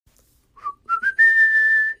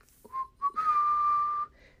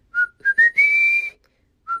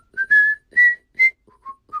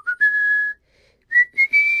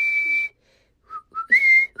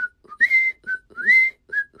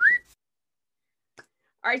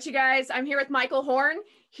All right, you guys, I'm here with Michael Horn.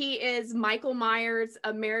 He is Michael Myers'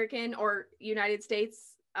 American or United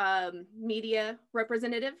States media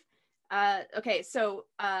representative. Okay, so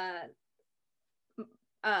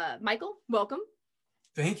Michael, welcome.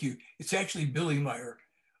 Thank you. It's actually Billy Meyer.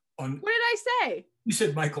 What did I say? You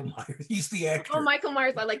said Michael Myers. He's the actor. Oh, Michael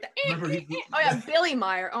Myers. I like that. Remember, oh yeah, Billy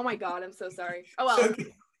Meyer. Oh my God, I'm so sorry. Oh well. It's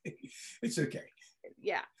okay. It's okay.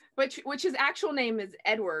 Yeah, which his actual name is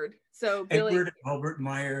Edward. So Edward Billy Albert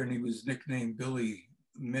Meyer, and he was nicknamed Billy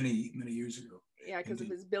many years ago. Yeah, because of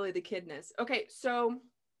his Billy the Kidness. Okay, so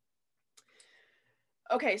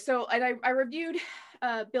and I reviewed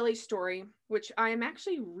Billy's story, which I am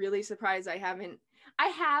actually really surprised I haven't. I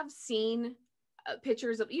have seen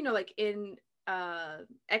pictures of, like in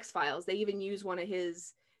X-Files, they even use one of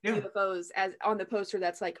his UFOs as on the poster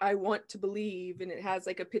that's like, I want to believe, and it has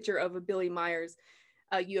like a picture of a Billy Myers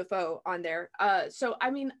UFO on there. So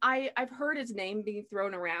I mean, I've heard his name being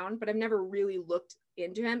thrown around, but I've never really looked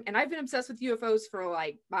into him. And I've been obsessed with UFOs for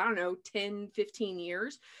like, I don't know, 10, 15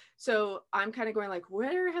 years. So I'm kind of going like,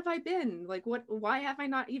 where have I been? Like, why have I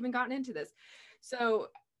not even gotten into this? So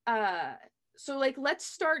like, let's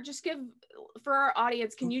start, just give, for our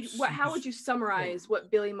audience, how would you summarize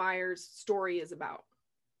what Billy Myers' story is about?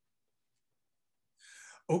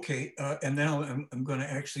 Okay, and now I'm going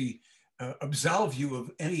to actually absolve you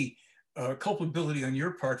of any culpability on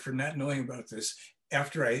your part for not knowing about this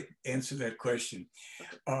after I answer that question.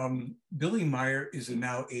 Billy Meyer is a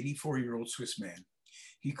now 84-year-old Swiss man.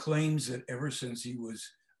 He claims that ever since he was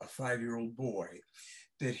a 5-year-old boy,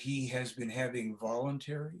 that he has been having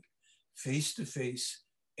voluntary, face-to-face,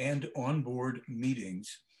 and on-board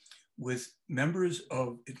meetings with members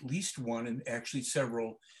of at least one, and actually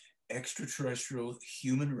several, extraterrestrial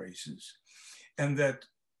human races, and that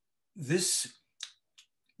this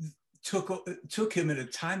took him at a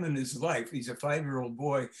time in his life. He's a 5-year-old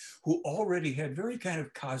boy who already had very kind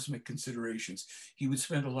of cosmic considerations. He would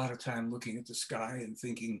spend a lot of time looking at the sky and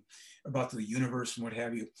thinking about the universe and what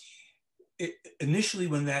have you. Initially,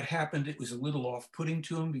 when that happened, it was a little off-putting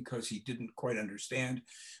to him because he didn't quite understand.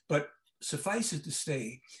 But suffice it to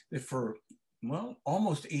say that for, well,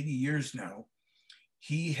 almost 80 years now,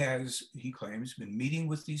 he claims, been meeting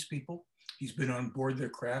with these people. He's been on board their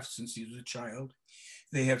craft since he was a child.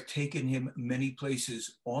 They have taken him many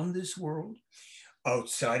places on this world,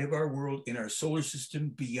 outside of our world, in our solar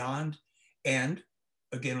system, beyond, and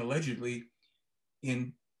again, allegedly,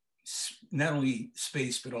 in not only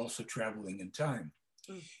space, but also traveling in time.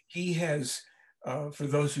 He has, for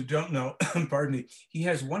those who don't know, pardon me, he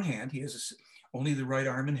has one hand. He has only the right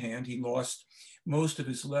arm and hand. He lost most of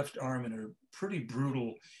his left arm in a pretty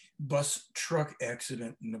brutal bus truck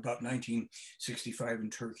accident in about 1965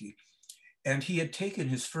 in Turkey. And he had taken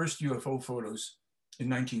his first UFO photos in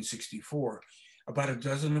 1964, about a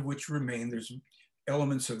dozen of which remain. There's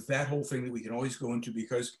elements of that whole thing that we can always go into,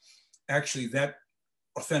 because actually that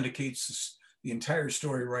authenticates the entire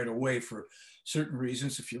story right away for certain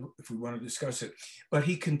reasons, if we want to discuss it. But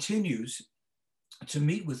he continues to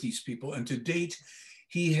meet with these people, and to date,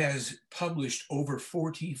 he has published over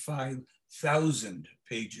 45,000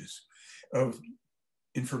 pages of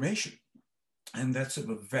information. And that's of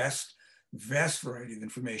a vast variety of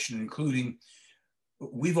information, including,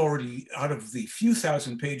 we've already, out of the few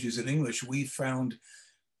thousand pages in English, we've found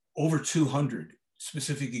over 200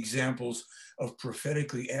 specific examples of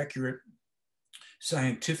prophetically accurate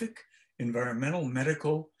scientific, environmental,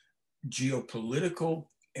 medical, geopolitical,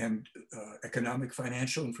 and economic,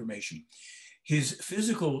 financial information. His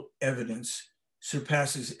physical evidence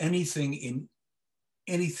surpasses anything in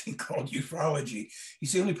anything called ufology.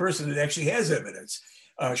 He's the only person that actually has evidence.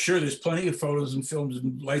 Sure, there's plenty of photos and films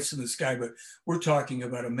and lights in the sky, but we're talking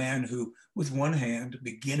about a man who, with one hand,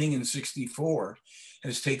 beginning in 64,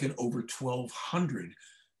 has taken over 1,200,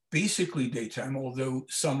 basically daytime, although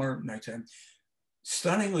some are nighttime,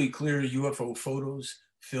 stunningly clear UFO photos,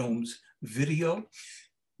 films, video,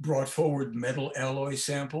 brought forward metal alloy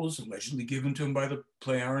samples allegedly given to him by the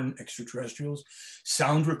Plejaren extraterrestrials,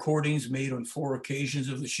 sound recordings made on 4 occasions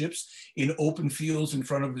of the ships in open fields in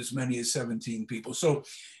front of as many as 17 people. So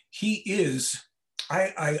he is,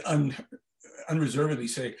 I unreservedly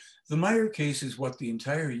say, the Meyer case is what the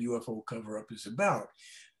entire UFO cover-up is about.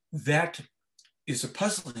 That is a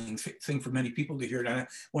puzzling thing for many people to hear. And I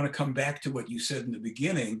want to come back to what you said in the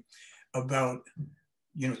beginning about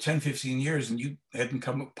 10, 15 years and you hadn't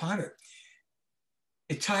come upon it.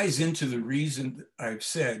 It ties into the reason that I've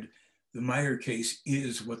said the Meyer case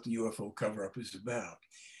is what the UFO cover-up is about.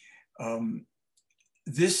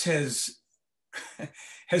 This has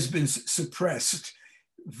been suppressed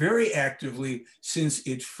very actively since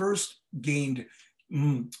it first gained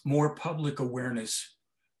more public awareness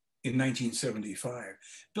in 1975.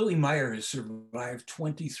 Billy Meier has survived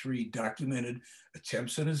 23 documented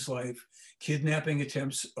attempts on his life, kidnapping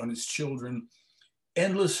attempts on his children,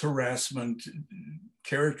 endless harassment,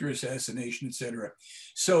 character assassination, etc.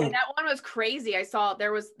 So yeah, that one was crazy. I saw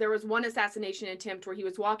there was one assassination attempt where he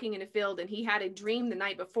was walking in a field and he had a dream the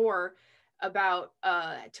night before about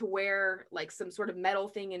to wear like some sort of metal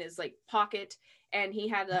thing in his like pocket, and he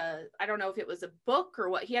had a, I don't know if it was a book or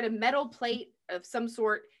what, he had a metal plate of some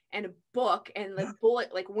sort and a book, and the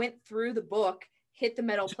bullet like went through the book, hit the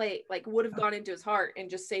metal plate, like would have gone into his heart and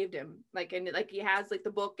just saved him. Like, and like he has like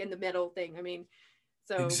the book and the metal thing. I mean,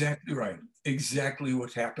 so exactly right. Exactly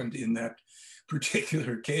what happened in that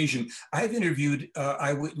particular occasion. I've interviewed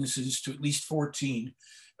eyewitnesses to at least 14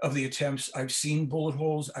 of the attempts. I've seen bullet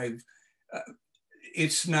holes.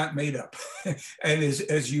 It's not made up. And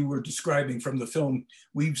as you were describing from the film,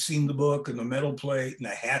 we've seen the book and the metal plate and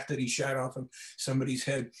the hat that he shot off of somebody's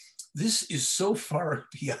head. This is so far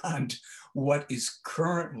beyond what is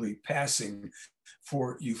currently passing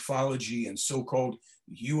for ufology and so-called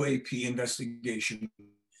UAP investigation.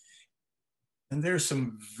 And there's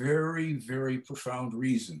some very, very profound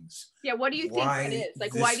reasons. Yeah, what do you think it is?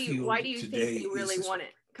 Like, why do you think they really want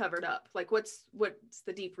it covered up? Like, what's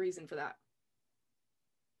the deep reason for that?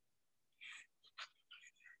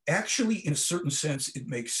 Actually, in a certain sense, it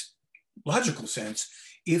makes logical sense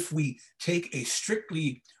if we take a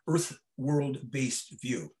strictly Earth world-based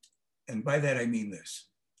view. And by that, I mean this.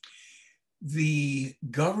 The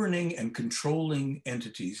governing and controlling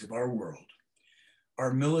entities of our world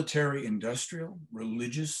are military, industrial,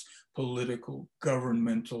 religious, political,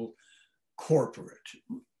 governmental, corporate,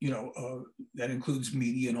 that includes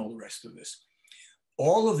media and all the rest of this.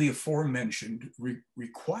 All of the aforementioned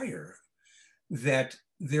require that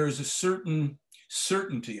there's a certain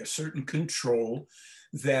certainty, a certain control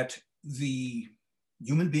that the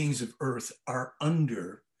human beings of Earth are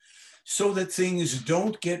under, so that things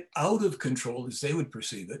don't get out of control as they would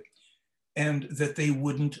perceive it, and that they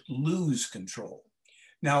wouldn't lose control.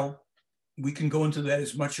 Now, we can go into that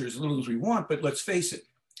as much or as little as we want, but let's face it,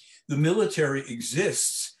 the military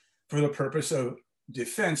exists for the purpose of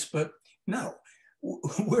defense, but no,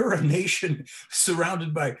 we're a nation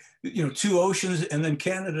surrounded by, two oceans and then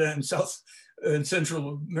Canada and South and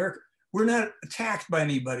Central America. We're not attacked by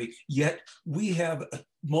anybody, yet we have a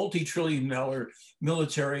multi-trillion-dollar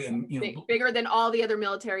military, and bigger than all the other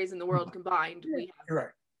militaries in the world combined. You're right.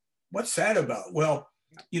 What's that about? Well,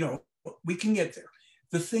 we can get there.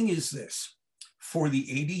 The thing is this: for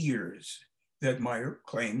the 80 years that Meier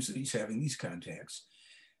claims that he's having these contacts,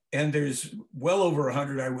 and there's well over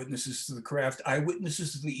 100 eyewitnesses to the craft,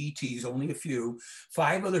 eyewitnesses to the ETs, only a few,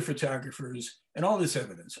 5 other photographers, and all this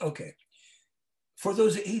evidence. Okay. For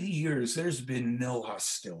those 80 years, there's been no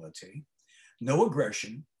hostility, no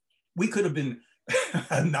aggression. We could have been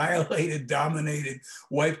annihilated, dominated,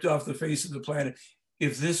 wiped off the face of the planet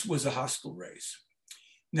if this was a hostile race.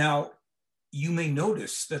 Now, you may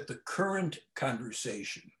notice that the current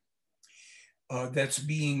conversation that's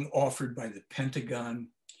being offered by the Pentagon,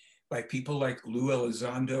 by people like Lou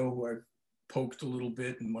Elizondo, who I've poked a little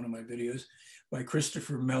bit in one of my videos, by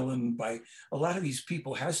Christopher Mellon, by a lot of these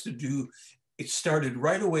people, has to do, it started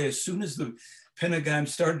right away as soon as the Pentagon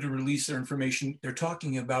started to release their information. They're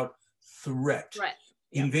talking about threat,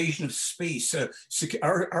 invasion of space,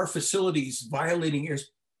 our facilities violating air.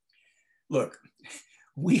 Look,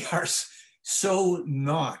 we are so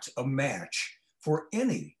not a match for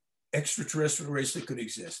any extraterrestrial race that could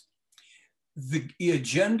exist. The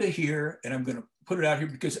agenda here, and I'm going to put it out here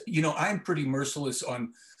because, I'm pretty merciless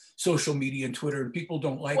on social media and Twitter, and people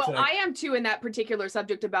don't like that. Well, I am too in that particular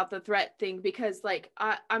subject about the threat thing, because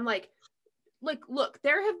I'm like, look,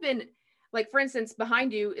 there have been, like, for instance,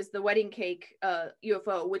 behind you is the wedding cake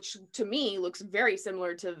UFO, which to me looks very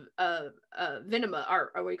similar to Vinema,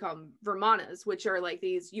 or what do you call them, Vermanas, which are like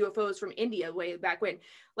these UFOs from India way back when,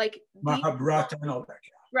 like Mahabharata and all that.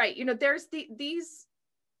 Right. There's these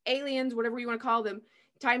aliens, whatever you want to call them,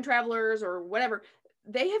 time travelers or whatever.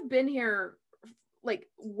 They have been here like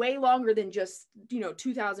way longer than just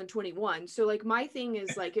 2021. So like my thing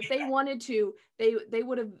is, like, if they wanted to,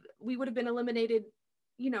 we would have been eliminated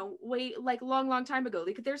way, like, long time ago.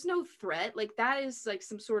 Like, there's no threat. Like, that is like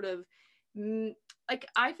some sort of like,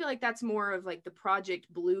 I feel like that's more of like the Project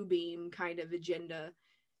Bluebeam kind of agenda,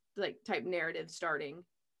 like, type narrative starting.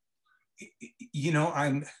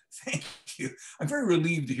 Thank you. I'm very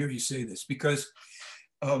relieved to hear you say this, because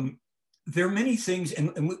there are many things,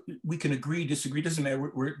 and we can agree, disagree, doesn't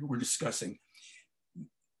matter, we're discussing.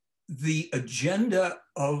 The agenda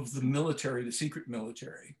of the military, the secret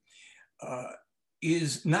military,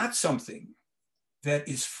 is not something that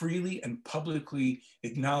is freely and publicly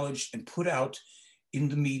acknowledged and put out in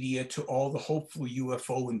the media to all the hopeful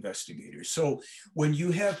UFO investigators. So when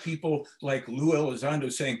you have people like Lou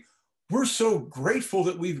Elizondo saying, we're so grateful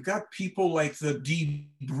that we've got people like the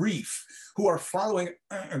Debrief who are following,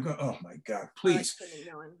 oh my God, please.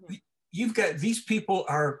 You've got, these people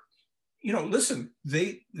are, you know, listen,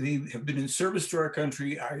 they have been in service to our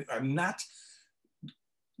country. I'm not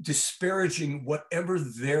disparaging whatever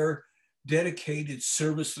their dedicated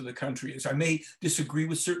service to the country is. I may disagree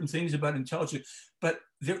with certain things about intelligence, but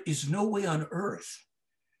there is no way on earth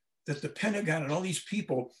that the Pentagon and all these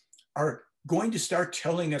people are going to start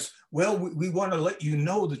telling us, well, we want to let you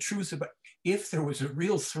know the truth about, if there was a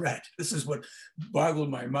real threat. This is what boggled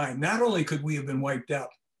my mind. Not only could we have been wiped out,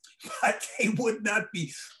 but they would not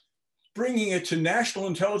be bringing it to national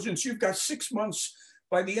intelligence. You've got 6 months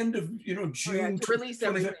by the end of, you know, June. To release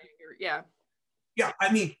everything. Yeah. Yeah,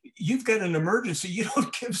 I mean, you've got an emergency. You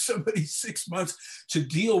don't give somebody 6 months to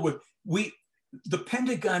deal with. The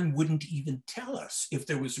Pentagon wouldn't even tell us if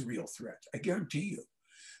there was a real threat. I guarantee you.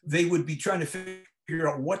 They would be trying to figure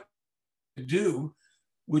out what to do,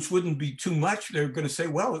 which wouldn't be too much. They're going to say,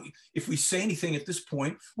 well, if we say anything at this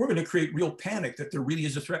point, we're going to create real panic that there really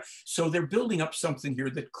is a threat. So they're building up something here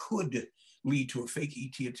that could lead to a fake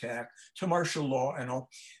ET attack, to martial law and all,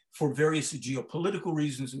 for various geopolitical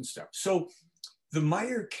reasons and stuff. So the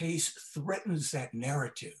Meier case threatens that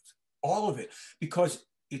narrative, all of it, because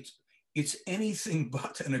it's anything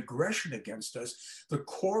but an aggression against us. The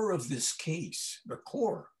core of this case, the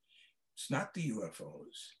core, it's not the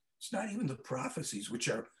UFOs. It's not even the prophecies, which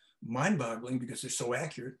are mind-boggling because they're so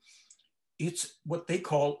accurate. It's what they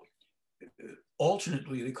call,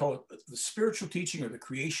 alternately, they call it the spiritual teaching or the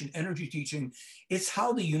creation energy teaching. It's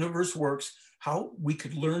how the universe works, how we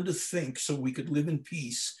could learn to think so we could live in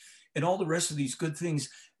peace, and all the rest of these good things.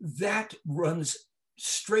 That runs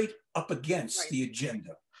straight up against the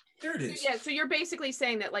agenda. There it is. Yeah, so you're basically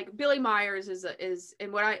saying that like Billy Myers is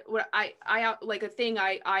and what I like a thing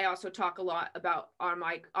I also talk a lot about on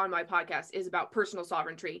my podcast is about personal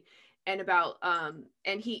sovereignty and about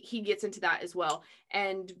and he gets into that as well.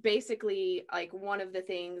 And basically like one of the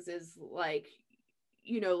things is like,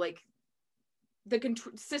 you know, like the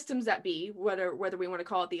systems that be, whether we want to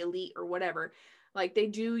call it the elite or whatever, like they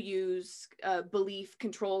do use belief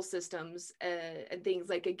control systems and things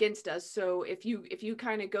like against us. So if you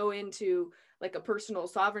kind of go into like a personal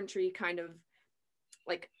sovereignty kind of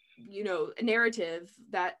like, you know, a narrative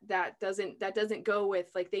that doesn't go with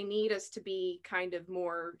like, they need us to be kind of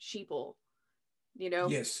more sheeple, you know?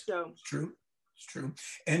 Yes, so true. It's true.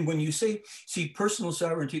 And when you see personal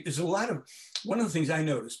sovereignty, there's a lot of, one of the things I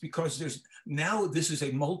noticed, because this is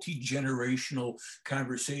a multi-generational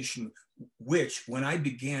conversation, which when I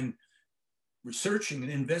began researching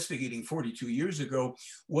and investigating 42 years ago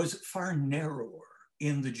was far narrower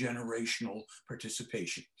in the generational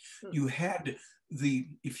participation. You had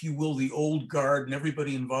if you will, the old guard and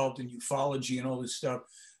everybody involved in ufology and all this stuff.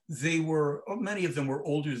 Many of them were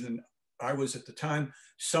older than I was at the time.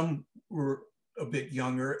 Some were a bit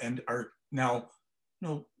younger and are now, you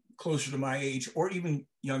know, closer to my age or even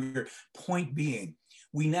younger. Point being,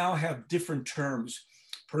 we now have different terms,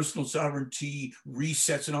 personal sovereignty,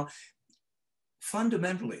 resets and all.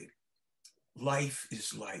 Fundamentally, life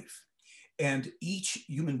is life. And each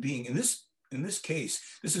human being, in this case,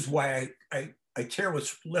 this is why I tear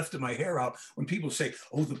what's left of my hair out when people say,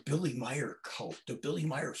 oh, the Billy Meier cult, the Billy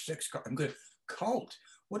Meier sex cult. I'm going, cult?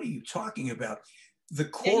 What are you talking about? The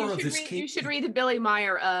core of this case. You should read the Billy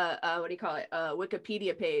Meier, what do you call it?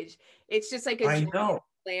 Wikipedia page. It's just like a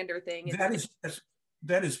slander thing.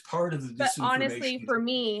 That is part of the disinformation. But honestly, for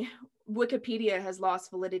me, Wikipedia has lost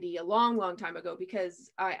validity a long, long time ago, because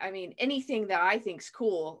I mean, anything that I think's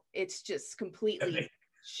cool, it's just completely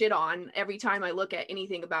shit on every time I look at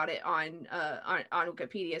anything about it on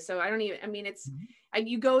Wikipedia. So I don't even, I mean, it's,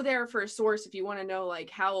 you go there for a source if you want to know like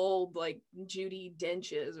how old like Judi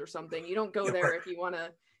Dench is or something. You don't go there if you want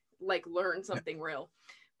to like learn something real.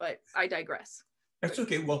 But I digress. That's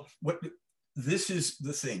okay. Well, this is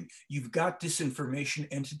the thing. You've got disinformation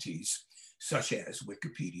entities such as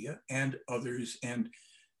Wikipedia and others, and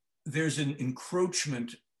there's an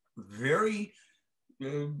encroachment, very,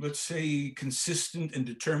 let's say, consistent and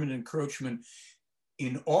determined encroachment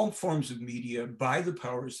in all forms of media by the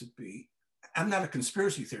powers that be. I'm not a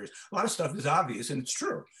conspiracy theorist. A lot of stuff is obvious and it's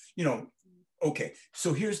true. You know, okay,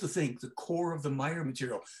 so here's the thing, the core of the Meier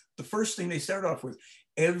material. The first thing they start off with,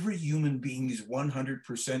 every human being is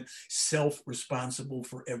 100% self-responsible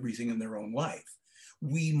for everything in their own life.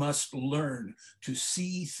 We must learn to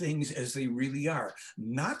see things as they really are,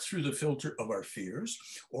 not through the filter of our fears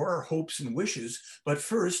or our hopes and wishes, but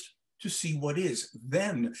first to see what is.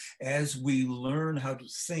 Then, as we learn how to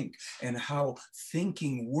think and how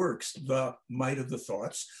thinking works, the might of the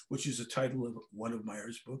thoughts, which is the title of one of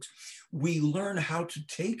Meyer's books, we learn how to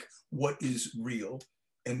take what is real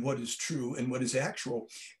and what is true and what is actual,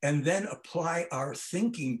 and then apply our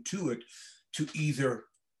thinking to it to either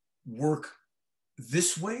work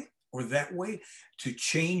this way or that way, to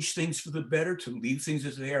change things for the better, to leave things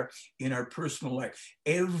as they are in our personal life.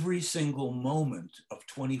 Every single moment of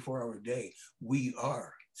 24-hour day, we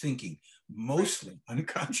are thinking, mostly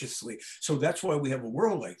unconsciously. So that's why we have a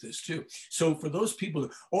world like this too. So for those people,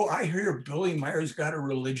 oh, I hear Billy Meyer's got a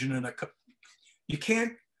religion and you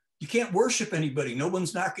can't worship anybody. No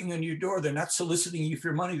one's knocking on your door. They're not soliciting you for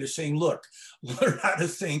your money. They're saying, look, learn how to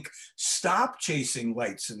think, stop chasing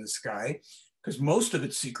lights in the sky, because most of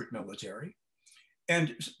it's secret military.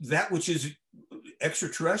 And that which is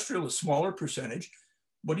extraterrestrial, a smaller percentage,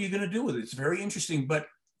 what are you going to do with it? It's very interesting, but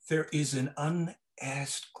there is an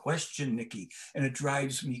unasked question, Nikki, and it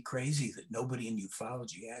drives me crazy that nobody in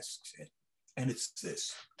ufology asks it. And it's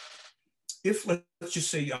this. If, let's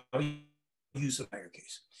just say, I'll use the Meyer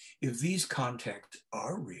case. If these contacts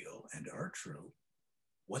are real and are true,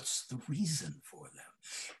 what's the reason for them?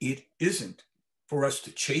 It isn't for us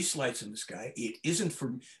to chase lights in the sky. It isn't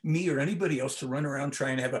for me or anybody else to run around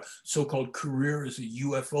trying to have a so-called career as a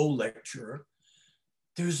UFO lecturer.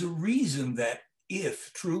 There's a reason that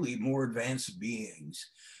if truly more advanced beings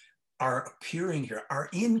are appearing here, are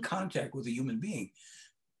in contact with a human being,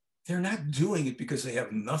 they're not doing it because they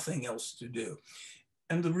have nothing else to do.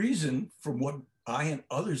 And the reason, from what I and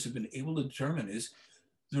others have been able to determine, is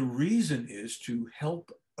the reason is to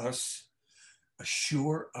help us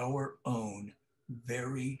assure our own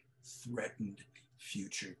very threatened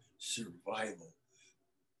future survival.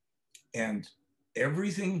 And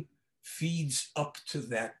everything feeds up to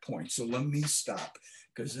that point. So let me stop,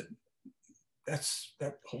 because that's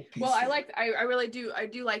that whole piece. Well, I really do. I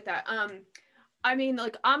do like that. I mean,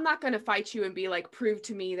 like, I'm not going to fight you and be like, prove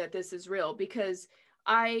to me that this is real, because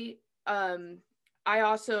I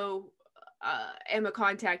also am a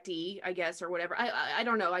contactee, I guess, or whatever. I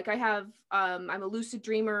don't know. Like, I have, I'm a lucid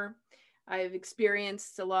dreamer. I've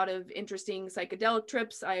experienced a lot of interesting psychedelic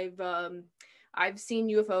trips. I've seen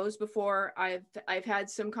UFOs before. I've had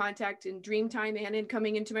some contact in dream time and in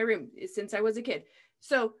coming into my room since I was a kid.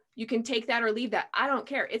 So you can take that or leave that. I don't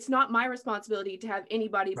care. It's not my responsibility to have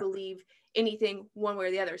anybody believe anything one way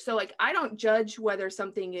or the other. So like, I don't judge whether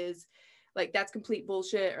something is like, that's complete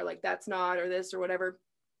bullshit, or like, that's not, or this or whatever.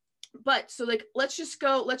 But so like, let's just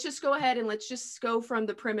go ahead and let's just go from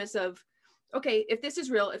the premise of, okay, if this is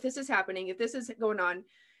real, if this is happening, if this is going on,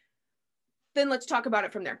 then let's talk about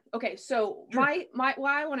it from there. Okay, so sure. my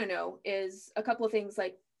what I want to know is a couple of things,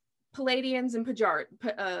 like Pleiadians and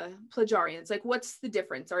Pleiadians. Like, what's the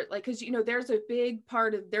difference? Or like, because there's a big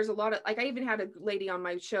part of, there's a lot of, like, I even had a lady on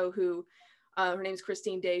my show who, her name's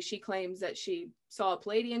Christine Day. She claims that she saw a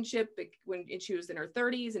Pleiadian ship when she was in her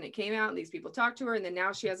 30s, and it came out, and these people talked to her, and then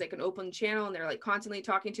now she has like an open channel, and they're like constantly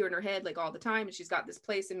talking to her in her head, like all the time. And she's got this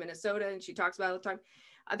place in Minnesota, and she talks about it all the time.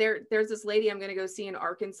 There's this lady I'm going to go see in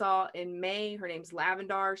Arkansas in May. Her name's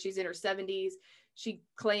Lavendar. She's in her 70s. She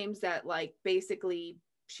claims that, like, basically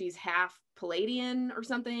she's half Pleiadian or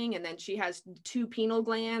something, and then she has 2 pineal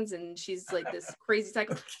glands, and she's like this crazy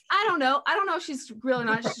cycle. I don't know if she's real or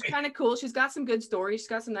not. She's kind of cool. She's got some good stories. She's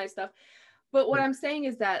got some nice stuff. But what I'm saying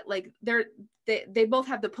is that, like, they both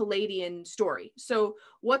have the Pleiadian story. So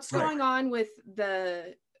what's going on with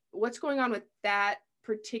that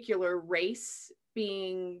particular race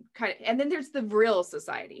being kind of, and then there's the Vril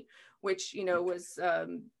Society, which was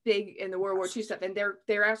big in the World War II stuff, and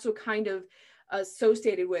they're also kind of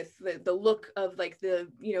associated with the look of, like,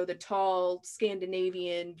 the tall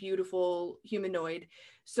Scandinavian beautiful humanoid.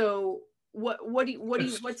 So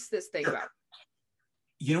what's this thing about?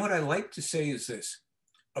 What I like to say is this: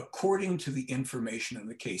 according to the information in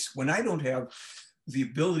the case, when I don't have the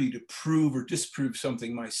ability to prove or disprove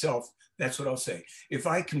something myself, that's what I'll say. If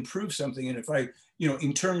I can prove something, and if I,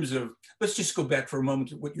 in terms of, let's just go back for a moment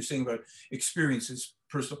to what you're saying about experiences,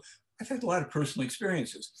 personal. I've had a lot of personal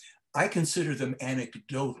experiences. I consider them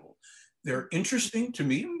anecdotal. They're interesting to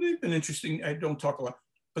me. They've been interesting. I don't talk a lot,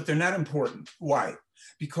 but they're not important. Why?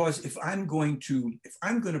 Because if I'm going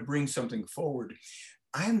to bring something forward,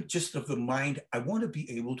 I'm just of the mind, I want to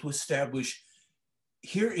be able to establish,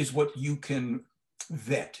 here is what you can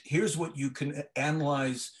vet. Here's what you can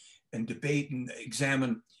analyze and debate and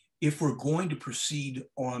examine if we're going to proceed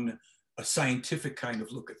on a scientific kind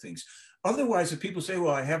of look at things. Otherwise, if people say,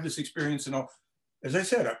 well, I have this experience and all, as I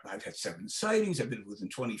said, I've had 7 sightings, I've been within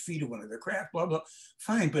 20 feet of one of their craft, blah, blah,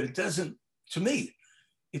 fine, but it doesn't, to me,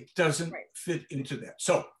 it doesn't Right. fit into that.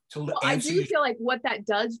 So well, I do feel like what that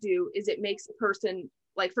does do is it makes a person,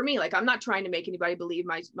 like for me, like I'm not trying to make anybody believe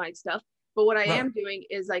my stuff, but what I am doing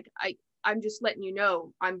is like, I'm just letting you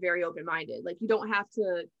know, I'm very open-minded. Like you don't have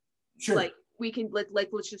to, sure. Like we can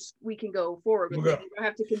we can go forward with it. You don't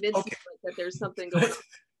have to convince me that there's something going on.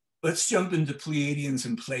 Let's jump into Pleiadians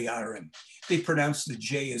and Pleiaren. They pronounce the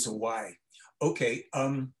J as a Y. Okay.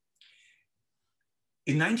 In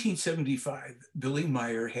 1975, Billy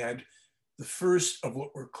Meier had the first of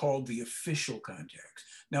what were called the official contacts.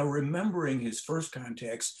 Now, remembering his first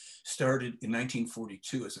contacts started in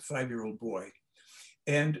 1942 as a 5-year-old boy.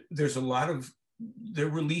 And there's they're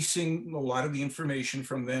releasing a lot of the information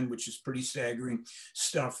from then, which is pretty staggering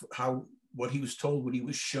stuff, what he was told, what he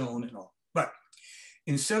was shown and all. But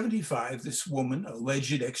in 75, this woman,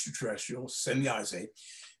 alleged extraterrestrial, Semyaze,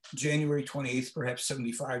 January 28th, perhaps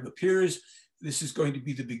 75, appears. This is going to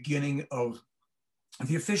be the beginning of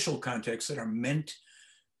the official contacts that are meant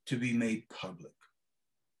to be made public.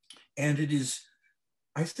 And it is,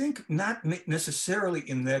 I think, not necessarily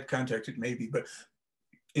in that context, it may be, but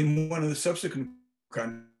in one of the subsequent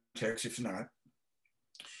contexts, if not,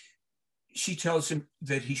 she tells him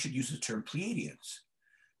that he should use the term Pleiadians.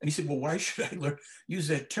 And he said, well, why should I use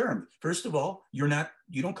that term? First of all, you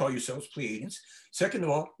don't call yourselves Pleiadians. Second of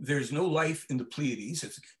all, there's no life in the Pleiades.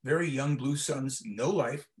 It's very young blue suns, no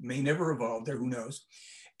life, may never evolve there, who knows?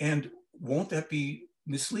 And won't that be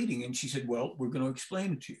misleading? And she said, well, we're going to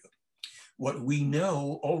explain it to you. What we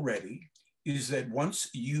know already is that once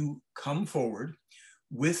you come forward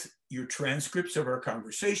with your transcripts of our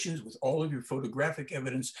conversations, with all of your photographic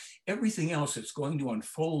evidence, everything else that's going to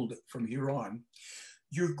unfold from here on,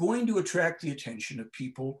 you're going to attract the attention of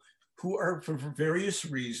people who are, for various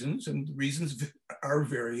reasons, and the reasons are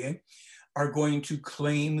varying, are going to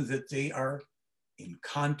claim that they are in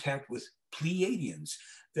contact with Pleiadians,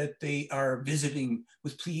 that they are visiting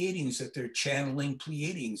with Pleiadians, that they're channeling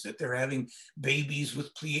Pleiadians, that they're having babies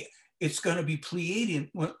with Pleiadians. It's going to be Pleiadian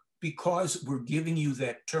because we're giving you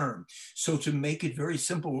that term. So to make it very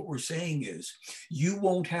simple, what we're saying is, you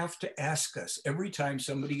won't have to ask us every time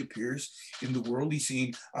somebody appears in the worldly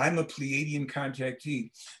scene, I'm a Pleiadian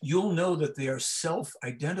contactee. You'll know that they are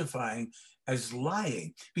self-identifying as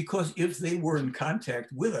lying, because if they were in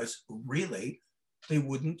contact with us, really, they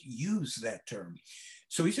wouldn't use that term.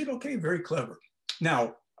 So he said, okay, very clever.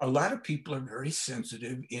 Now, a lot of people are very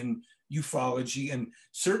sensitive in ufology, and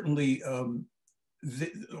certainly a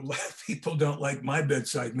lot of people don't like my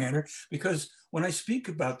bedside manner, because when I speak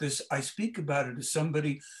about this, I speak about it as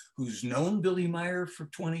somebody who's known Billy Meier for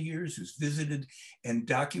 20 years, who's visited and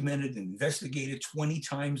documented and investigated 20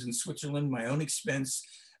 times in Switzerland, my own expense.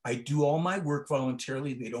 I do all my work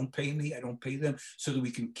voluntarily. They don't pay me, I don't pay them, so that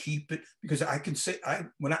we can keep it, because I can say,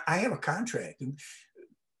 when I have a contract, and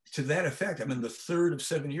to that effect, I'm in the 3rd of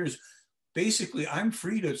 7 years. Basically, I'm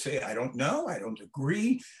free to say, I don't know, I don't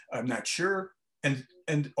agree, I'm not sure,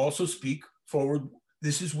 and also speak forward.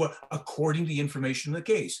 This is what, according to the information in the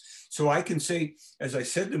case. So I can say, as I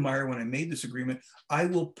said to Meier when I made this agreement, I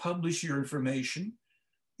will publish your information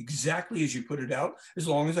exactly as you put it out, as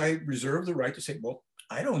long as I reserve the right to say, well,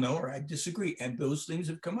 I don't know, or I disagree. And those things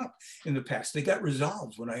have come up in the past. They got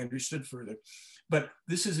resolved when I understood further. But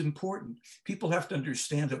this is important. People have to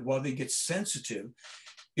understand that while they get sensitive,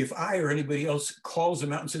 if I or anybody else calls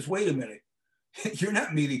them out and says, wait a minute, you're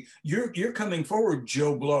not meeting, you're coming forward,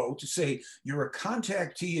 Joe Blow, to say you're a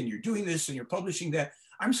contactee and you're doing this and you're publishing that.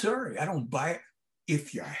 I'm sorry, I don't buy it.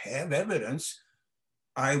 If you have evidence,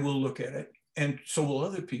 I will look at it, and so will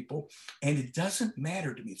other people. And it doesn't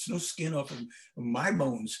matter to me. It's no skin off of my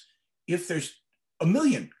bones if there's a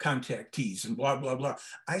million contactees and blah, blah, blah.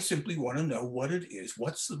 I simply want to know what it is.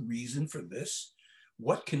 What's the reason for this?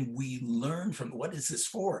 What can we learn from, what is this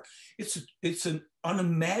for? It's an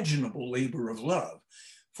unimaginable labor of love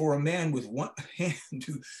for a man with one hand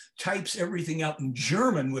who types everything out in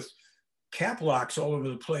German with cap locks all over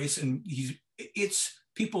the place. And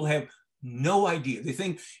people have no idea. They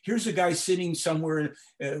think, here's a guy sitting somewhere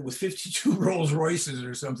with 52 Rolls Royces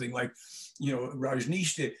or something, like,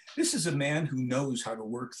 Rajneesh did. This is a man who knows how to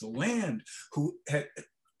work the land,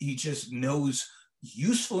 he just knows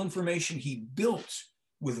useful information. He built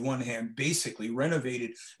with one hand, basically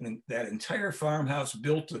renovated that entire farmhouse,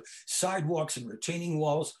 built the sidewalks and retaining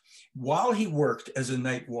walls while he worked as a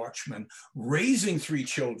night watchman, raising 3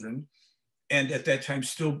 children, and at that time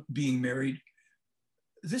still being married.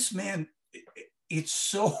 This man it's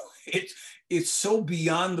so it's so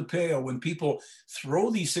beyond the pale when people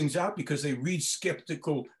throw these things out because they read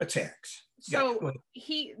skeptical attacks. Yeah. So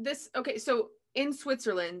okay, so in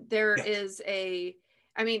Switzerland there Yeah. is a,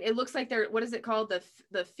 I mean, it looks like they're, what is it called, the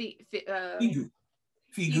Figu.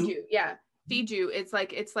 Figu. yeah, Fiju. It's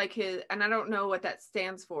like his, and I don't know what that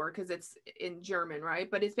stands for because it's in German,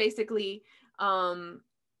 right? But it's basically,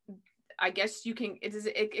 I guess you can,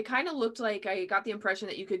 it kind of looked like, I got the impression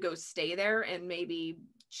that you could go stay there and maybe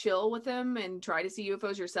chill with them and try to see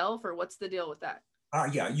UFOs yourself, or what's the deal with that?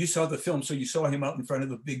 Yeah, you saw the film, so you saw him out in front of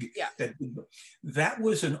the big, Yeah. That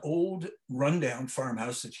was an old rundown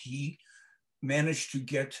farmhouse that he managed to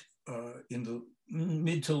get in the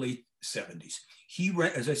mid to late 70s.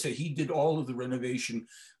 As I said, he did all of the renovation,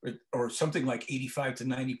 or something like 85 to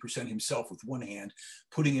 90% himself with one hand,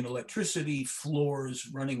 putting in electricity, floors,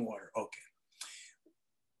 running water. Okay.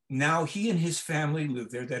 Now he and his family live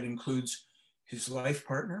there. That includes his life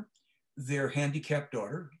partner, their handicapped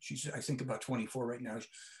daughter. She's, I think, about 24 right now.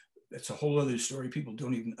 That's a whole other story. People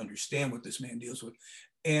don't even understand what this man deals with.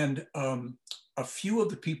 And a few of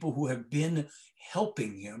the people who have been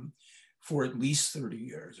helping him for at least 30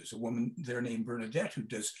 years. There's a woman there named Bernadette who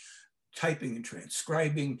does typing and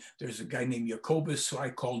transcribing. There's a guy named Jacobus, who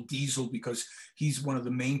I call Diesel because he's one of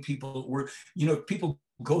the main people where, people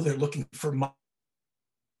go there looking for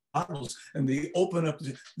models, and they open up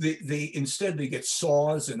they instead they get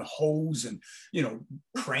saws and hoes and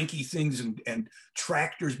cranky things and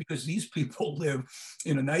tractors, because these people live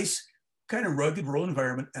in a nice kind of rugged rural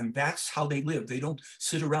environment, and that's how they live. They don't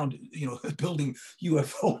sit around building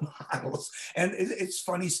UFO models, and it's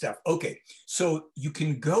funny stuff. Okay, so you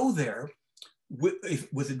can go there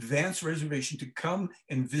with advanced reservation to come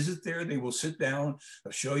and visit there. They will sit down,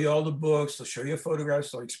 they'll show you all the books, they'll show you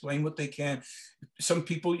photographs, they'll explain what they can. Some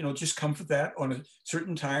people, just come for that on a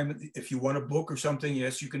certain time. If you want a book or something,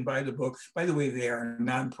 yes, you can buy the book. By the way, they are a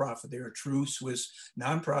nonprofit. They're a true Swiss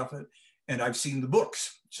nonprofit, and I've seen the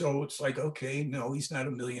books. So it's like, okay, no, he's not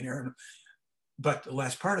a millionaire. But the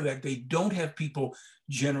last part of that, they don't have people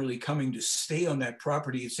generally coming to stay on that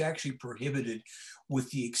property. It's actually prohibited, with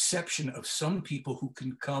the exception of some people who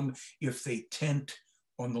can come if they tent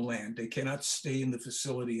on the land. They cannot stay in the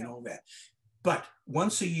facility and all that. But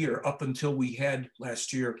once a year, up until we had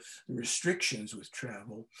last year the restrictions with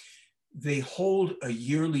travel, they hold a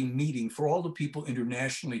yearly meeting for all the people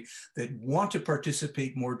internationally that want to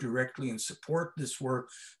participate more directly and support this work.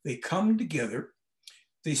 They come together.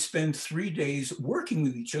 They spend 3 days working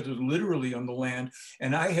with each other, literally on the land.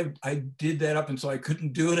 And I did that up until I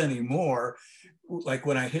couldn't do it anymore. Like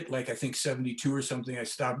when I hit, I think 72 or something, I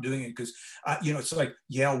stopped doing it because, it's like,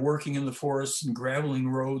 working in the forests and graveling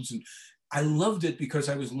roads. And I loved it because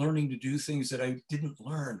I was learning to do things that I didn't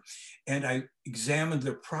learn. And I examined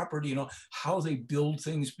their property, how they build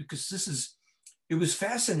things, because it was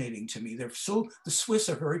fascinating to me. The Swiss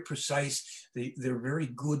are very precise. They're very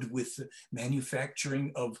good with the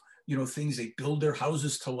manufacturing of, things. They build their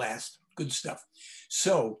houses to last, good stuff.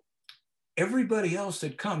 So everybody else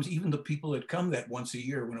that comes, even the people that come that once a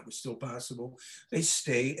year when it was still possible, they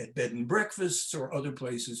stay at bed and breakfasts or other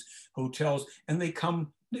places, hotels, and they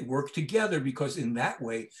work together, because in that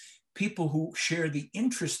way, people who share the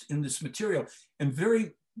interest in this material, and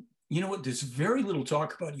there's very little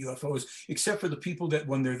talk about UFOs, except for the people that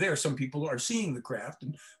when they're there, some people are seeing the craft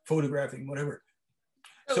and photographing, whatever.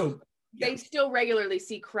 So they still regularly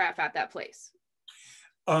see craft at that place.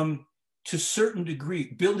 To a certain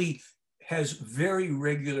degree, Billy has very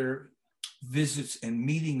regular visits and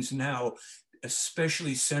meetings now,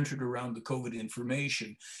 especially centered around the COVID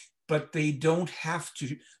information. But they don't have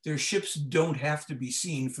to, their ships don't have to be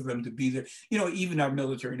seen for them to be there. Even our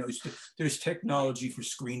military knows there's technology for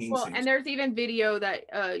screening things. And there's even video that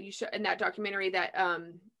you show in that documentary that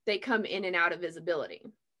they come in and out of visibility.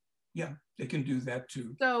 Yeah, they can do that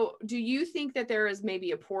too. So do you think that there is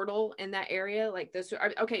maybe a portal in that area like this?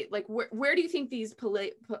 Okay, like where do you think these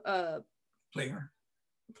Pleyar,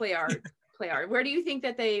 where do you think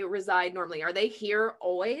that they reside normally? Are they here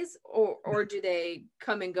always, or do they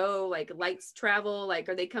come and go, like lights travel? Like,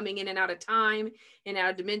 are they coming in and out of time and out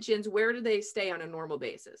of dimensions? Where do they stay on a normal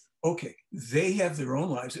basis? Okay, they have their own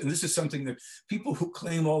lives. And this is something that people who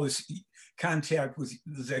claim all this contact with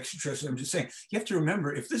the extraterrestrials, I'm just saying, you have to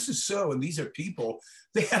remember, if this is so, and these are people,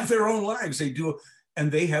 they have their own lives. They do,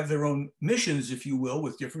 and they have their own missions, if you will,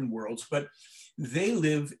 with different worlds. But they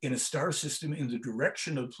live in a star system in the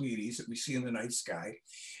direction of Pleiades that we see in the night sky,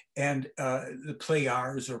 and the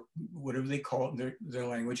Pleyars, or whatever they call it in their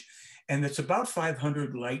language. And it's about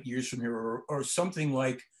 500 light years from here, or something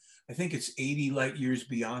like, I think it's 80 light years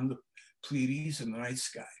beyond the Pleiades and the night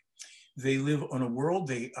sky. They live on a world.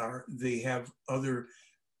 They have other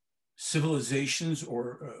civilizations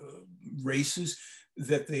or races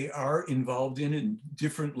that they are involved in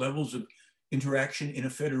different levels of interaction in a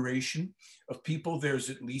federation of people. There's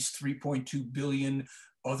at least 3.2 billion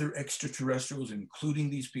other extraterrestrials, including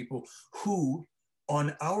these people, who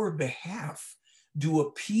on our behalf do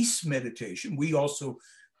a peace meditation. We also,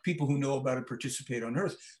 people who know about it, participate on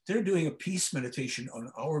Earth. They're doing a peace meditation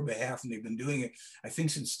on our behalf, and they've been doing it, I think,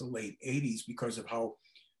 since the late 80s because of how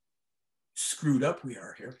screwed up we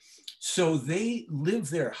are here. So they live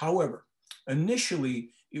there. However,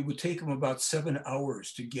 initially, it would take them about 7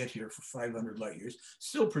 hours to get here for 500 light years,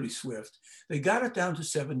 still pretty swift. They got it down to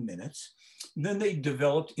 7 minutes. Then they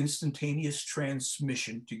developed instantaneous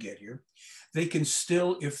transmission to get here. They can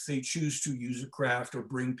still, if they choose to, use a craft or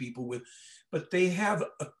bring people with, but they have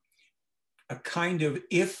a kind of,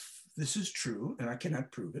 if this is true, and I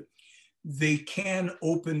cannot prove it, they can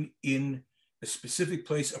open in a specific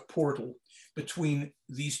place, a portal between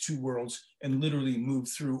these two worlds and literally move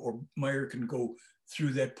through, or Meyer can go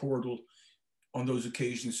through that portal on those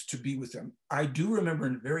occasions to be with them. I do remember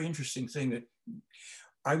a very interesting thing that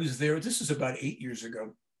I was there, this is about 8 years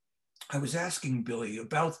ago. I was asking Billy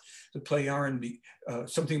about the Plejaren,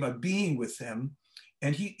 something about being with them.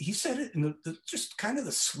 And he said it in just kind of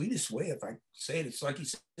the sweetest way, if I say it. It's like he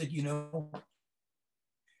said, you know,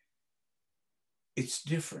 it's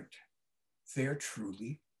different. They're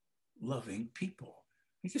truly loving people.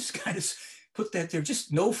 He just kind of put that there,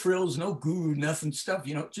 just no frills, no guru, nothing stuff,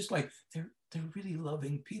 you know, just like they're really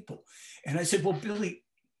loving people. And I said, well, Billy,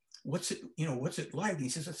 what's it like? And he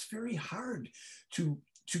says, it's very hard to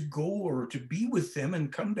go or to be with them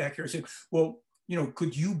and come back here. I said, well, you know,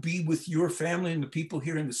 could you be with your family and the people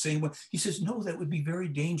here in the same way? He says, no, that would be very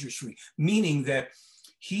dangerous for me. Meaning that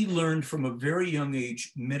he learned from a very young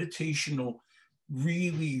age, meditational,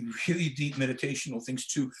 really, really deep meditational things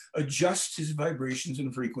to adjust his vibrations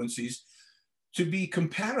and frequencies to be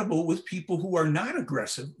compatible with people who are not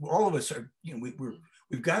aggressive. All of us are, you know,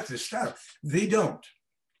 we've got this stuff. They don't.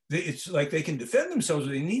 It's like they can defend themselves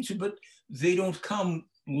if they need to, but they don't come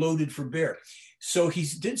loaded for bear. So he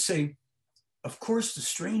did say, of course, the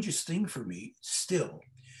strangest thing for me still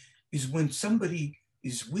is when somebody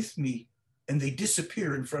is with me and they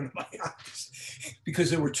disappear in front of my eyes.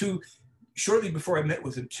 Because there were two, shortly before I met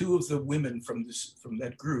with him, two of the women from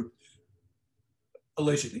that group,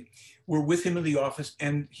 allegedly, were with him in the office,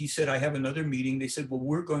 and he said, I have another meeting. They said, well,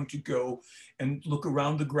 we're going to go and look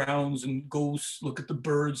around the grounds and go look at the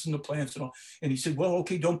birds and the plants and all. And he said, well,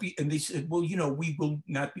 okay, don't be. And they said, well, you know, we will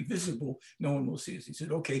not be visible. No one will see us. He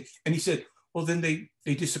said, okay. And he said, well, then they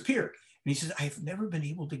disappear. And he says, I've never been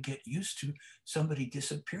able to get used to somebody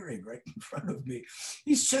disappearing right in front of me.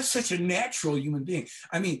 He's just such a natural human being.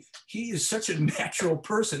 I mean, he is such a natural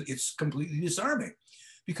person. It's completely disarming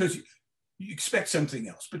because you expect something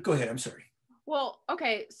else. But go ahead, I'm sorry. Well,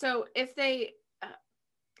 okay. So if they,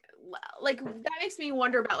 like, that makes me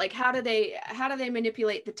wonder about, like, how do they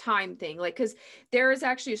manipulate the time thing? Like, because there is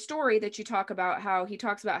actually a story that you talk about, how he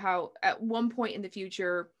talks about how at one point in the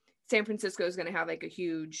future, San Francisco is going to have like a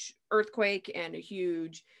huge earthquake and a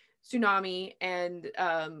huge tsunami, and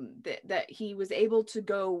that he was able to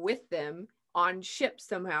go with them on ships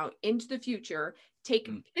somehow into the future, take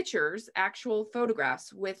pictures, actual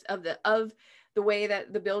photographs of the way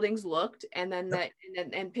that the buildings looked, and then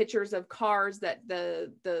and pictures of cars that the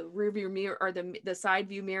rear view mirror or the side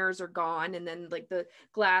view mirrors are gone, and then like the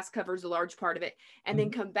glass covers a large part of it, and then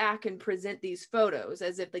come back and present these photos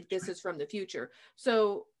as if like this is from the future.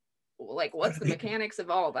 So, like, what's the mechanics of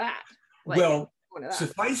all that? Like, well,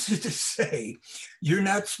 suffice it to say, you're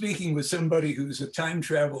not speaking with somebody who's a time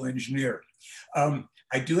travel engineer.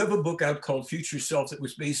 I do have a book out called Future Self that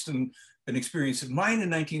was based on an experience of mine in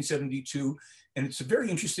 1972. And it's a very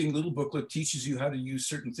interesting little booklet, teaches you how to use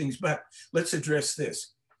certain things, but let's address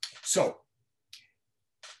this. So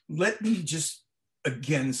let me just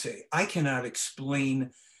again say, I cannot explain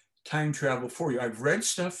time travel for you. I've read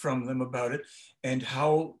stuff from them about it and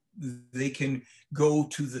how they can go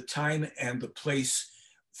to the time and the place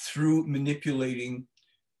through manipulating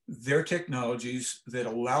their technologies that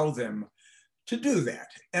allow them to do that.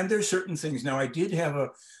 And there's certain things. Now, I did have a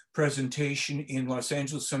presentation in Los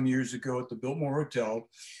Angeles some years ago at the Biltmore Hotel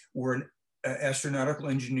where an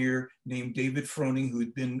astronautical engineer named David Froning, who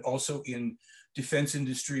had been also in defense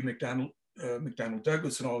industry, McDonnell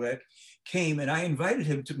Douglas and all that, came, and I invited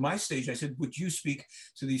him to my stage. I said, would you speak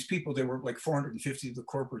to these people? There were like 450 of the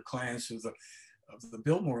corporate clients of the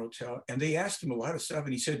Biltmore Hotel, and they asked him a lot of stuff,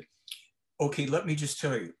 and he said, okay, let me just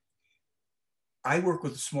tell you, I work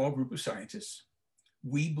with a small group of scientists.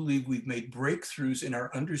 we believe we've made breakthroughs in our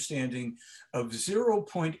understanding of 0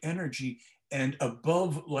 point energy and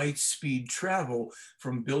above light speed travel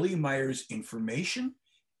from Billy Meier's information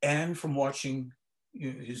and from watching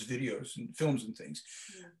his videos and films and things.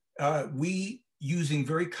 We, using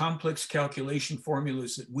very complex calculation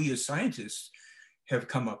formulas that we as scientists have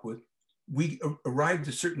come up with, we arrived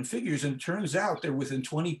at certain figures, and it turns out they're within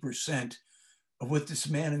 20% of what this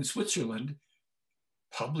man in Switzerland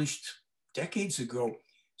published decades ago.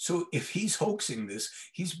 So if he's hoaxing this,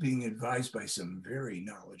 he's being advised by some very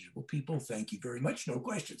knowledgeable people. Thank you very much. No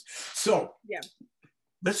questions. So yeah,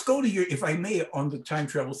 let's go to your, if I may, on the time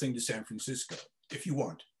travel thing to San Francisco, if you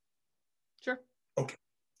want. Sure. Okay.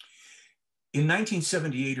 In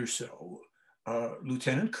 1978 or so,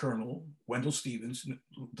 Lieutenant Colonel Wendell Stevens,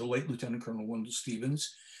 the late Lieutenant Colonel Wendell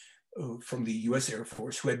Stevens from the US Air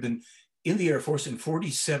Force, who had been in the Air Force in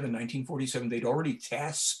 1947, they'd already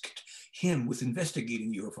tasked him with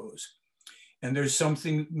investigating UFOs. And there's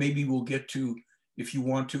something maybe we'll get to, if you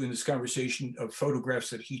want to, in this conversation, of photographs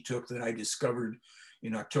that he took that I discovered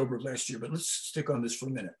in October of last year, but let's stick on this for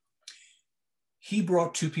a minute. He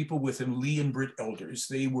brought two people with him, Lee and Britt Elders.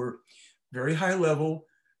 They were very high level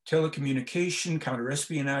telecommunication,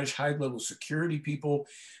 counterespionage, high level security people,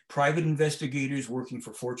 private investigators working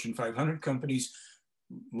for Fortune 500 companies,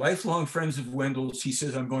 lifelong friends of Wendell's. He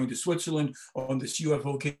says, I'm going to Switzerland on this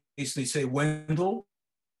UFO case. They say, Wendell,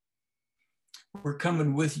 we're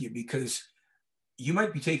coming with you because you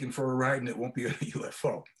might be taken for a ride and it won't be a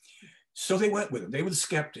UFO. So they went with him. They were the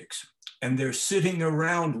skeptics. And they're sitting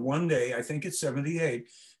around one day, I think it's 78,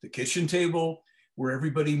 the kitchen table where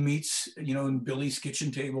everybody meets, you know, in Billy's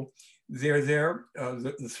kitchen table. They're there,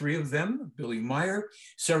 the three of them, Billy Meier,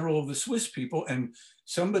 several of the Swiss people, and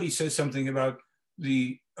somebody says something about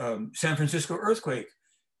the San Francisco earthquake.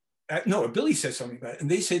 No, Billy says something about it.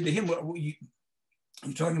 And they said to him, well,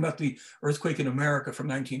 you're talking about the earthquake in America from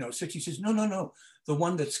 1906. He says, no, the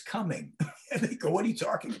one that's coming. And they go, what are you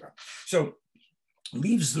talking about? So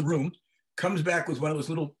leaves the room, comes back with one of those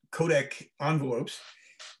little Kodak envelopes,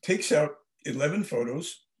 takes out 11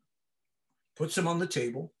 photos, puts them on the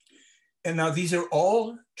table. And now these are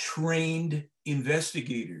all trained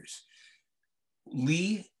investigators.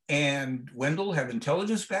 Lee and Wendell have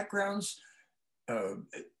intelligence backgrounds.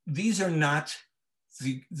 These are not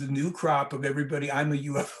the new crop of everybody. I'm a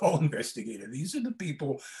UFO investigator. These are the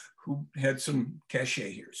people who had some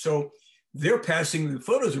cachet here. So they're passing the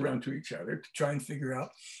photos around to each other to try and figure out.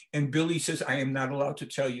 And Billy says, I am not allowed to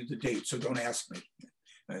tell you the date, so don't ask me.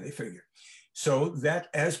 They figure. So that,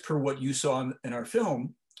 as per what you saw in our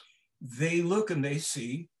film, they look and they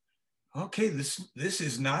see, okay, this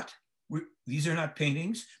is not, these are not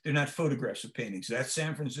paintings. They're not photographs of paintings. That's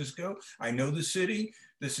San Francisco. I know the city.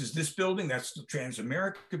 This is this building. That's the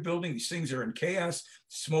Transamerica building. These things are in chaos,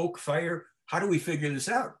 smoke, fire. How do we figure this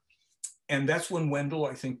out? And that's when Wendell,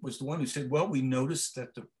 I think, was the one who said, well, we noticed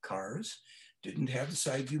that the cars didn't have the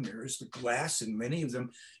side view mirrors. The glass in many of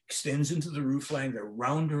them extends into the roofline. They're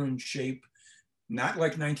rounder in shape, not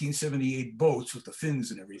like 1978 boats with the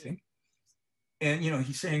fins and everything. And, you know,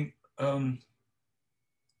 he's saying,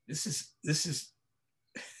 this is,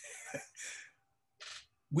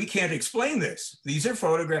 we can't explain this. These are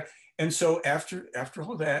photographs. And so after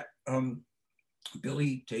all that,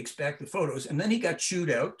 Billy takes back the photos, and then he got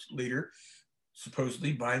chewed out later,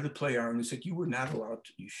 supposedly by the play arm, who said, you were not allowed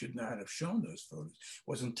to, you should not have shown those photos. It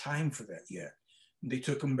wasn't time for that yet. And they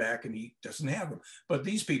took him back and he doesn't have them. But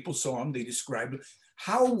these people saw him, they described it.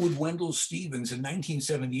 How would Wendell Stevens in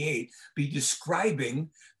 1978 be describing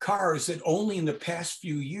cars that only in the past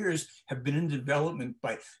few years have been in development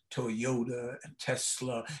by Toyota and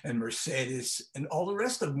Tesla and Mercedes and all the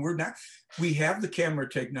rest of them? We have the camera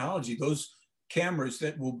technology, those cameras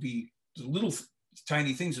that will be the little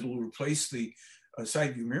tiny things that will replace the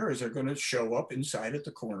side view mirrors are going to show up inside at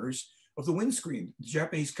the corners of the windscreen. The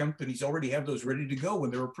Japanese companies already have those ready to go when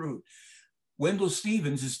they're approved. Wendell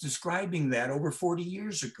Stevens is describing that over 40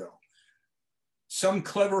 years ago. Some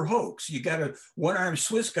clever hoax. You got a one-armed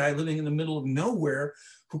Swiss guy living in the middle of nowhere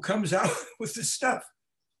who comes out with this stuff.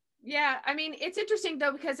 Yeah, I mean, it's interesting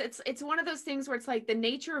though, because it's one of those things where it's like the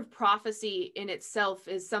nature of prophecy in itself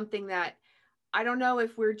is something that I don't know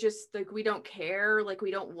if we're just like, we don't care, like we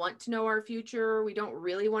don't want to know our future, we don't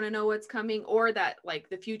really want to know what's coming, or that like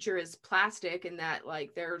the future is plastic and that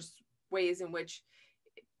like there's ways in which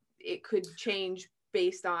it could change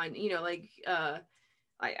based on, you know, like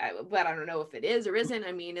but I don't know if it is or isn't.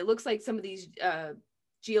 I mean, it looks like some of these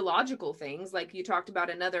geological things, like you talked about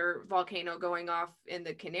another volcano going off in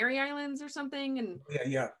the Canary Islands or something, and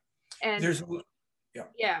yeah, and there's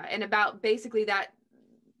yeah, and about basically that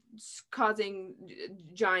causing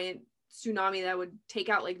giant tsunami that would take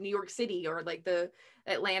out like New York City or like the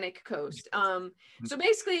Atlantic coast. So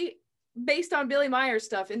basically, based on Billy Meier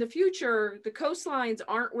stuff, in the future, the coastlines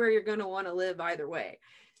aren't where you're going to want to live either way.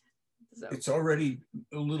 So. It's already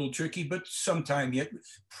a little tricky, but sometime yet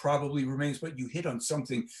probably remains. But you hit on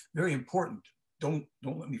something very important. Don't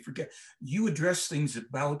let me forget. You address things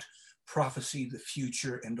about prophecy, the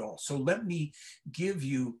future, and all. So let me give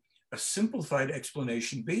you a simplified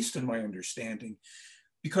explanation based on my understanding.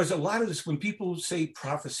 Because a lot of this, when people say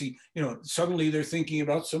prophecy, you know, suddenly they're thinking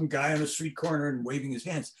about some guy on a street corner and waving his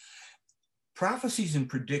hands. Prophecies and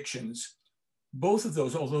predictions, both of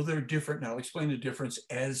those, although they're different, and I'll explain the difference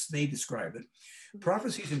as they describe it.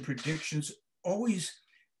 Prophecies and predictions always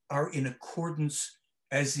are in accordance,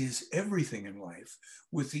 as is everything in life,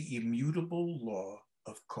 with the immutable law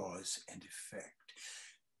of cause and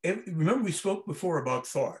effect. Remember, we spoke before about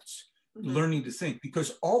thoughts, learning to think,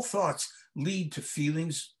 because all thoughts lead to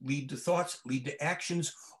feelings, lead to thoughts, lead to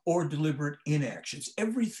actions, or deliberate inactions.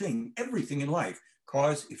 Everything in life,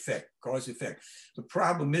 cause, effect, cause, effect. The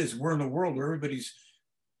problem is we're in a world where everybody's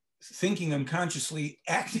thinking unconsciously,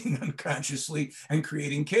 acting unconsciously, and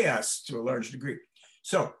creating chaos to a large degree.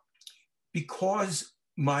 So because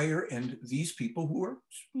Meier and these people who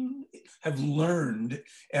have learned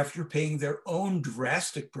after paying their own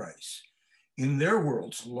drastic price in their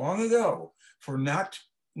worlds long ago for not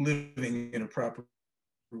living in a proper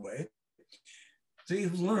way,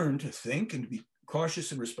 they've learned to think and to be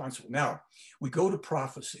cautious and responsible. Now, we go to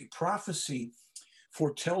prophecy. Prophecy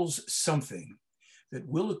foretells something that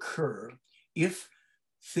will occur if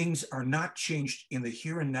things are not changed in the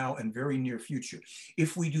here and now and very near future.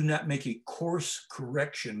 If we do not make a course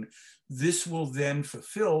correction, this will then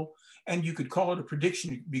fulfill, and you could call it a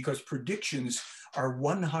prediction, because predictions are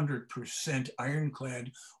 100%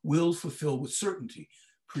 ironclad, will fulfill with certainty.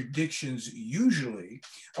 Predictions usually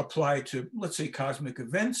apply to, let's say, cosmic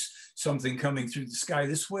events, something coming through the sky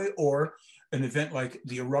this way, or an event like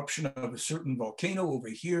the eruption of a certain volcano over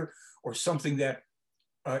here, or something that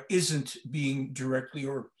isn't being directly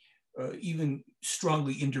or even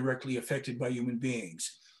strongly indirectly affected by human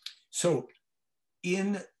beings. So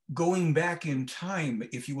in going back in time,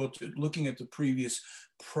 if you will, to looking at the previous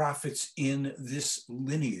prophets in this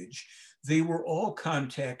lineage, they were all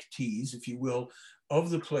contactees, if you will,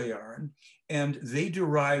 of the Pleiaren, and they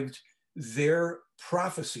derived their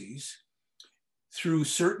prophecies through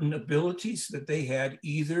certain abilities that they had,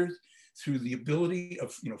 either through the ability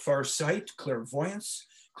of far sight, clairvoyance,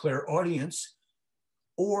 clairaudience,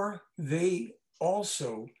 or they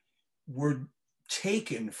also were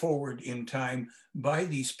taken forward in time by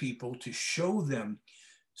these people to show them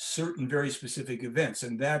certain very specific events.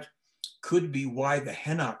 And that could be why the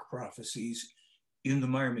Henoch prophecies in the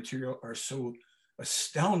Meier material are so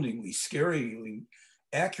astoundingly, scarily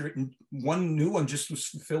accurate. And one new one just was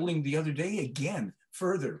fulfilling the other day again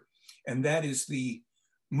further. And that is the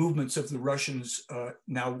movements of the Russians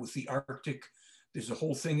now with the Arctic. There's a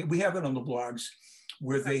whole thing, we have it on the blogs,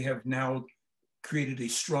 where they have now created a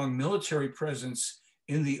strong military presence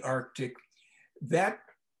in the Arctic. That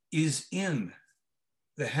is in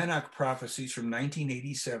the Henoch prophecies from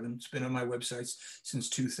 1987. It's been on my websites since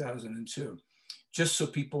 2002. Just so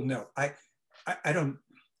people know. I don't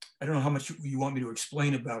know how much you want me to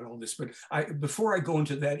explain about all this, but before I go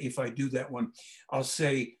into that, if I do that one, I'll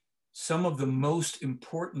say some of the most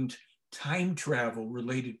important time travel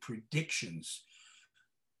related predictions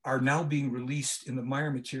are now being released in the Meier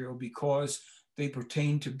material because they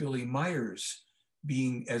pertain to Billy Meier's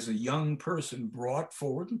being, as a young person, brought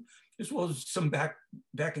forward, as well as some back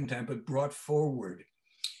in time, but brought forward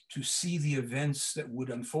to see the events that would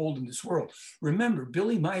unfold in this world. Remember,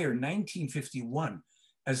 Billy Meier, 1951,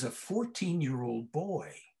 as a 14-year-old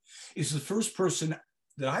boy, is the first person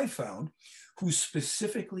that I found who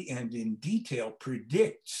specifically and in detail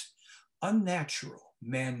predicts unnatural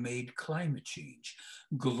man-made climate change,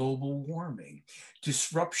 global warming,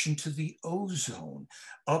 disruption to the ozone,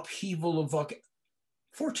 upheaval of volcanoes.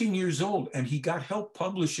 14 years old, and he got help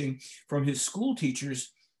publishing from his school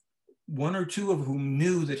teachers, one or two of whom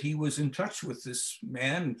knew that he was in touch with this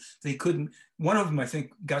man. They couldn't, one of them I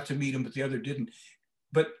think got to meet him, but the other didn't.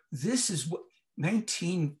 But this is what,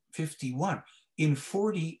 1951, in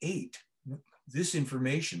 48, this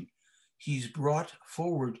information he's brought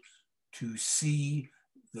forward to see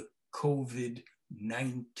the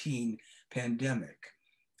COVID-19 pandemic.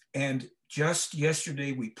 And just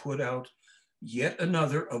yesterday, we put out yet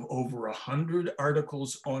another of over 100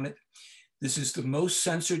 articles on it. This is the most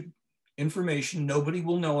censored information. Nobody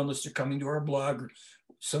will know unless they're coming to our blog or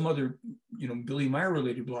some other, Billy Meier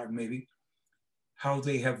related blog maybe, how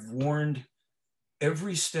they have warned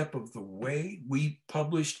every step of the way. We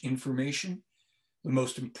published information. The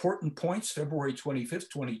most important points, February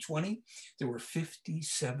 25th, 2020, there were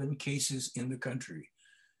 57 cases in the country.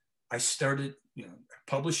 I started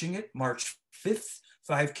publishing it March 5th,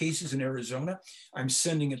 5 cases in Arizona. I'm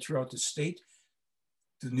sending it throughout the state.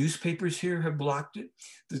 The newspapers here have blocked it.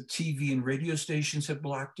 The TV and radio stations have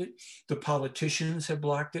blocked it. The politicians have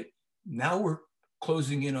blocked it. Now we're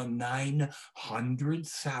closing in on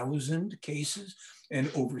 900,000 cases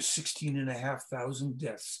and over 16,500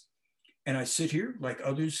 deaths. And I sit here like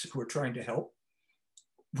others who are trying to help.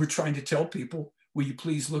 We're trying to tell people, will you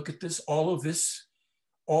please look at this, all of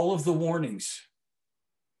the warnings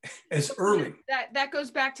as early. That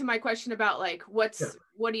goes back to my question about like, what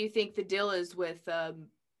do you think the deal is with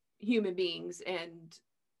human beings and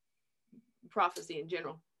prophecy in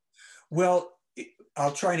general? Well,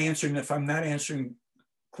 I'll try to answer, and if I'm not answering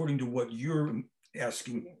according to what you're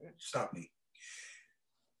asking, stop me.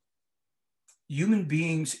 Human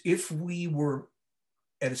beings, if we were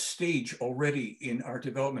at a stage already in our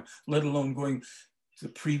development, let alone going the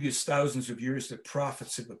previous thousands of years that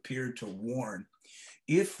prophets have appeared to warn,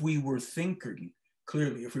 if we were thinking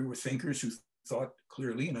clearly, if we were thinkers who thought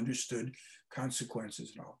clearly and understood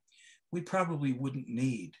consequences and all, we probably wouldn't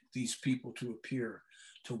need these people to appear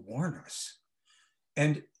to warn us.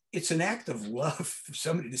 And it's an act of love for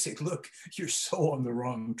somebody to say, look, you're so on the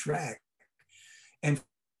wrong track. And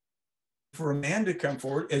for a man to come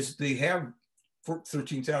forward, as they have for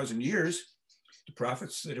 13,000 years, the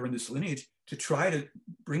prophets that are in this lineage, to try to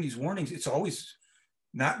bring these warnings, it's always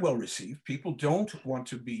not well received. People don't want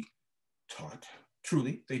to be taught,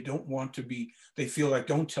 truly. They don't want to be, they feel like,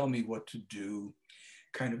 don't tell me what to do,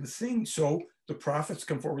 kind of a thing. So the prophets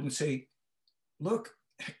come forward and say, look,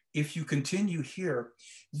 if you continue here,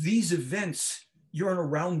 these events, you're in a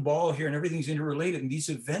round ball here and everything's interrelated, and these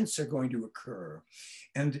events are going to occur.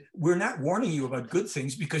 And we're not warning you about good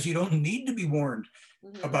things because you don't need to be warned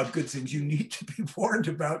about good things. You need to be warned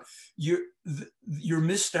about your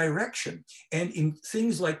misdirection. And in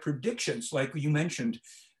things like predictions, like you mentioned,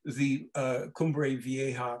 the Cumbre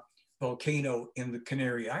Vieja volcano in the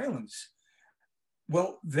Canary Islands,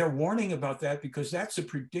 well, they're warning about that because that's a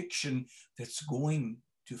prediction that's going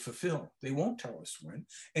to fulfill. They won't tell us when,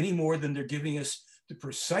 any more than they're giving us the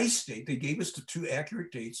precise date. They gave us the 2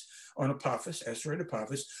 accurate dates on Apophis, asteroid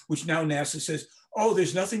Apophis, which now NASA says, oh,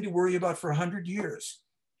 there's nothing to worry about for 100 years.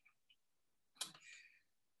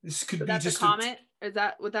 This could be just a comet. Is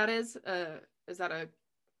that what that is? Is that a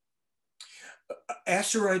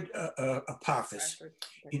asteroid Apophis?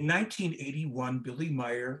 In 1981, Billy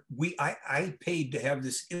Meier, I paid to have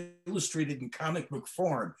this illustrated in comic book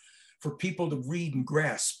form for people to read and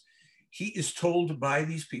grasp. He is told by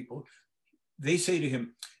these people, they say to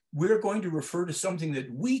him, we're going to refer to something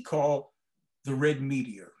that we call the red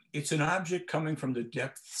meteor. It's an object coming from the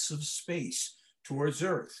depths of space towards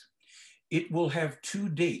Earth. It will have 2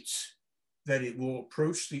 dates that it will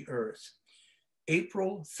approach the Earth: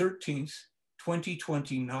 April 13th,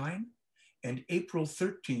 2029 and April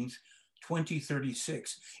 13th,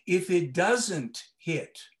 2036. If it doesn't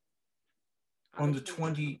hit on the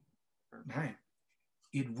 29th,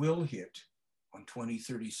 it will hit on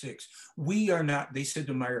 2036. We are not, they said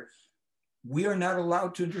to Meier, we are not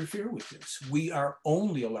allowed to interfere with this. We are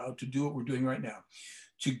only allowed to do what we're doing right now,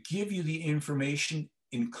 to give you the information,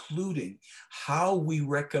 including how we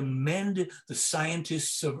recommend the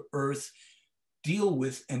scientists of Earth deal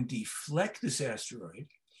with and deflect this asteroid.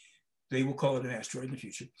 They will call it an asteroid in the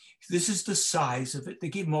future. This is the size of it. They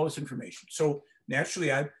gave them all this information. So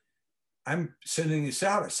naturally, I'm sending this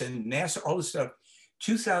out. I send NASA all this stuff.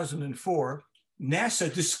 2004,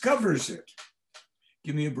 NASA discovers it.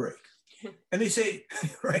 Give me a break. And they say,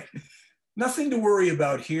 right, nothing to worry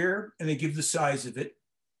about here. And they give the size of it.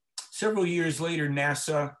 Several years later,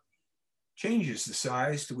 NASA changes the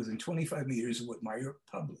size to within 25 meters of what Meier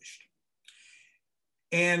published.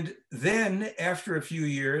 And then after a few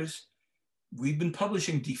years, we've been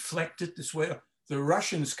publishing deflected this way. The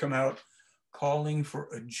Russians come out calling for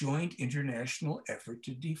a joint international effort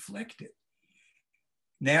to deflect it.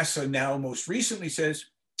 NASA now most recently says,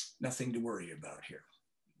 nothing to worry about here.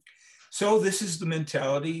 So this is the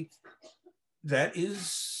mentality that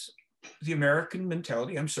is the American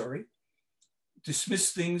mentality, I'm sorry.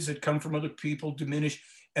 Dismiss things that come from other people, diminish,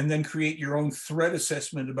 and then create your own threat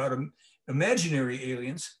assessment about imaginary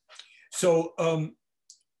aliens. So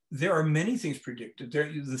there are many things predicted.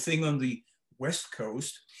 The thing on the West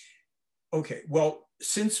Coast, okay, well,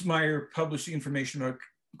 since Meier published the information about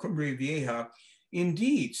Cumbre Vieja,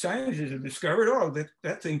 indeed, scientists have discovered, oh,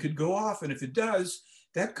 that thing could go off. And if it does,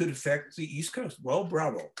 that could affect the East Coast. Well,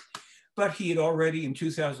 bravo. But he had already in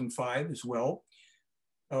 2005 as well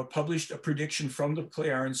published a prediction from the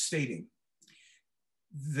Pleiaren stating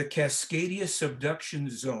the Cascadia subduction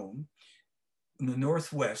zone in the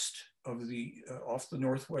northwest of the, off the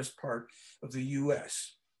northwest part of the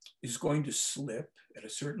US is going to slip at a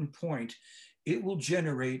certain point. It will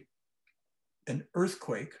generate an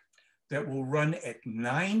earthquake that will run at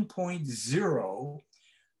 9.0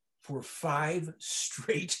 for 5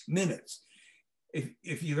 straight minutes.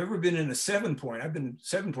 If you've ever been in a 7-point, I've been in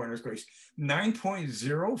 7-point earthquakes,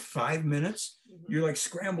 9.0, 5 minutes, you're like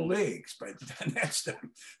scrambled eggs by the time that's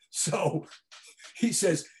done. So he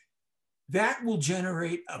says that will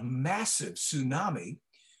generate a massive tsunami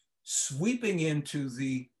sweeping into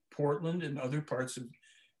the Portland and other parts of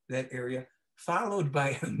that area, followed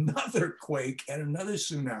by another quake and another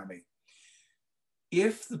tsunami.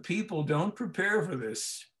 If the people don't prepare for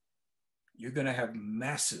this, you're going to have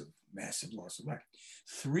massive, massive loss of life.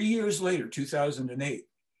 3 years later, 2008,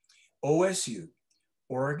 OSU,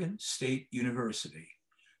 Oregon State University,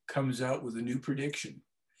 comes out with a new prediction.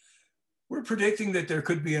 We're predicting that there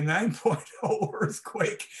could be a 9.0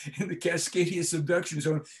 earthquake in the Cascadia subduction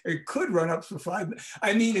zone. It could run up to 5.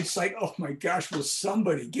 I mean, it's like, oh my gosh, will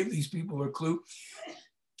somebody give these people a clue?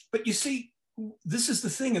 But you see, this is the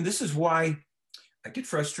thing, and this is why I get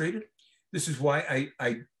frustrated. This is why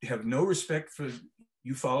I have no respect for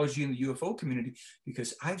ufology and the UFO community,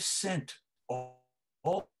 because I've sent all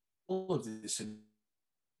of this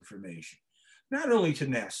information, not only to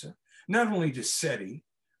NASA, not only to SETI,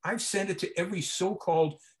 I've sent it to every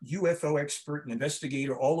so-called UFO expert and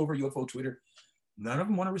investigator all over UFO Twitter. None of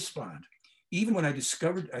them want to respond. Even when I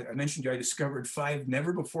discovered, I mentioned I discovered 5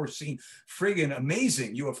 never before seen friggin'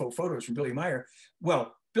 amazing UFO photos from Billy Meier.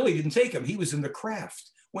 Well, Billy didn't take them. He was in the craft.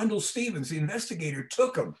 Wendell Stevens, the investigator,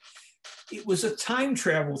 took them. It was a time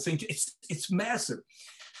travel thing. It's massive.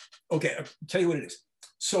 Okay, I'll tell you what it is.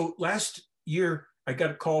 So last year, I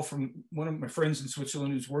got a call from one of my friends in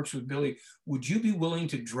Switzerland who works with Billy. Would you be willing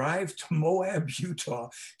to drive to Moab, Utah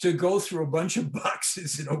to go through a bunch of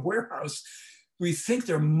boxes in a warehouse? We think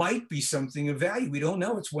there might be something of value. We don't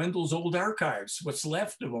know. It's Wendell's old archives, what's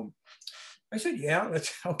left of them. I said, yeah,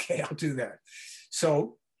 that's okay, I'll do that.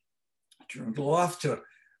 So I drove off to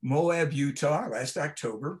Moab, Utah last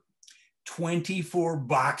October, 24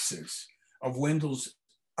 boxes of Wendell's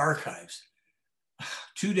archives,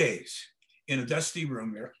 2 days in a dusty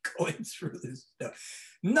room there, going through this stuff.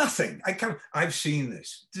 Nothing. I've seen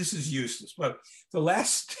this. This is useless. But the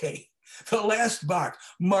last day, the last box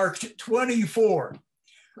marked 24.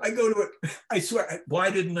 I go to it. I swear, why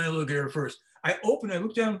didn't I look here first? I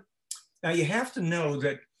look down. Now you have to know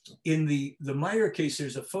that in the Meier case,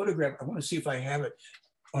 there's a photograph. I want to see if I have it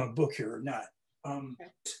on a book here or not.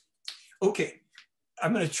 Okay,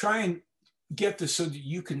 I'm going to try and get this so that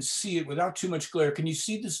you can see it without too much glare. Can you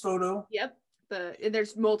see this photo? Yep.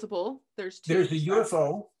 There's multiple. There's 2. There's a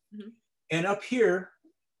UFO. Mm-hmm. And up here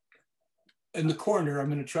in the corner, I'm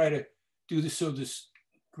going to try to do this so this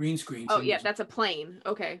green screen. Oh, yeah, that's a plane.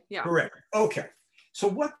 Okay, yeah. Correct. Okay. So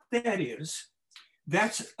what that is,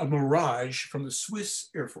 that's a Mirage from the Swiss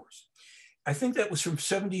Air Force. I think that was from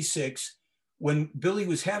 76 when Billy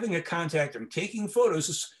was having a contact and taking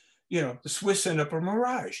photos. You know, the Swiss sent up a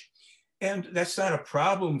Mirage. And that's not a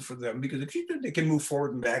problem for them because they can move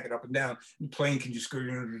forward and back it up and down. The plane can just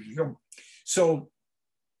go. So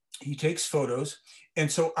he takes photos.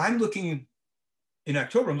 And so I'm looking in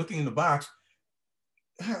October, I'm looking in the box.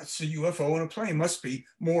 It's a UFO in a plane. Must be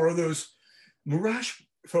more of those Mirage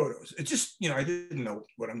photos. It just, you know, I didn't know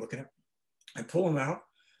what I'm looking at. I pull them out.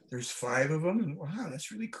 There's 5 of them. And wow,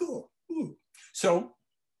 that's really cool. Ooh. So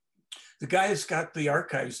the guy that's got the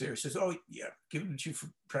archives there says, oh, yeah, give them to you for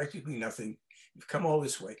practically nothing. You've come all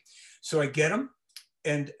this way. So I get them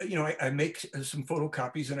and, you know, I make some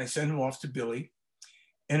photocopies and I send them off to Billy.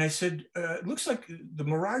 And I said, it looks like the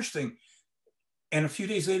Mirage thing. And a few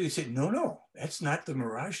days later, they said, no, that's not the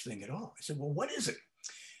Mirage thing at all. I said, well, what is it?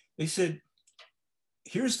 They said,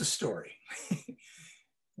 here's the story.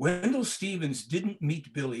 Wendell Stevens didn't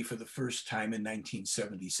meet Billy for the first time in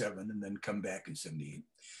 1977 and then come back in 78.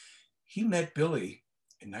 He met Billy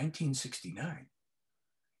in 1969.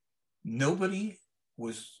 Nobody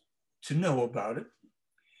was to know about it.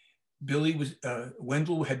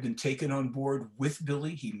 Wendell had been taken on board with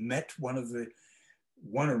Billy. He met one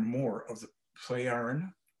or more of the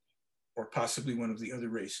Pleiaren, or possibly one of the other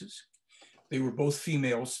races. They were both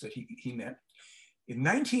females that he met. In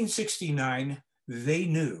 1969, they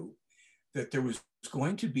knew that there was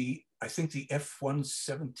going to be, I think the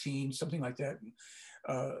F-117, something like that,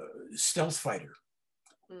 stealth fighter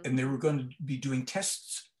and they were going to be doing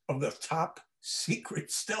tests of the top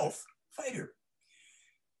secret stealth fighter.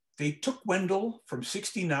 They took Wendell from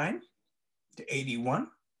 69 to 81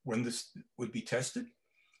 when this would be tested.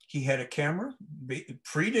 He had a camera,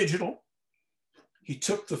 pre-digital. He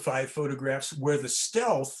took the 5 photographs where the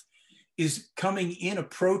stealth is coming in,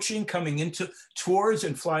 approaching, coming into, towards,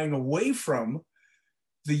 and flying away from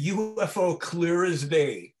the UFO clear as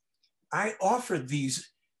day. I offered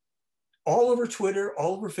these all over Twitter,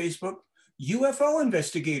 all over Facebook. UFO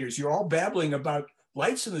investigators, you're all babbling about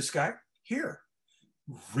lights in the sky. Here,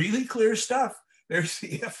 really clear stuff. There's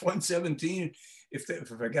the F-117, if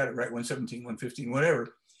I got it right, 117, 115,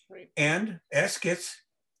 whatever. Right. And Eskett's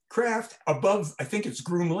craft above, I think it's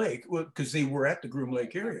Groom Lake, because they were at the Groom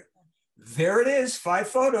Lake area. There it is, 5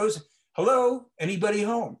 photos. Hello, anybody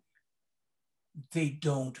home? They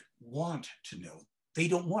don't want to know. They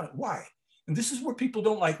don't want it. Why? And this is where people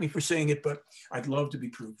don't like me for saying it, but I'd love to be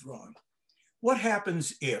proved wrong. What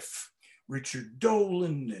happens if Richard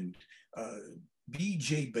Dolan and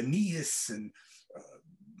B.J. Benitez and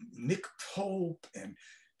Nick Pope and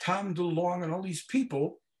Tom DeLonge and all these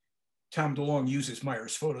people, Tom DeLonge uses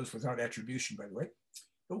Meyer's photos without attribution, by the way,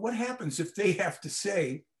 but what happens if they have to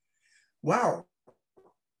say, wow,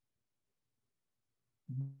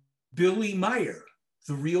 Billy Meyer,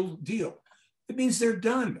 the real deal? It means they're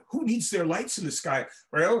done. Who needs their lights in the sky?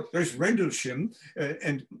 Well, there's Rendlesham,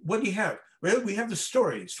 and what do you have? Well, we have the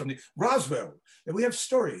stories from the Roswell, and we have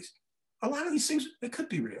stories. A lot of these things, they could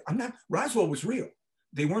be real. Roswell was real.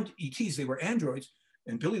 They weren't ETs, they were androids.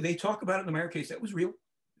 And Billy, they talk about it in the Meyer case, that was real.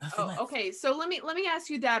 Okay, so let me ask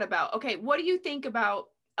you that about, okay, what do you think about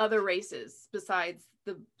other races besides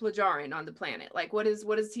the Plajaran on the planet? Like, what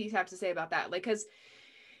does he have to say about that? Like, because,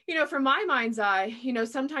 you know, from my mind's eye, you know,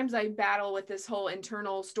 sometimes I battle with this whole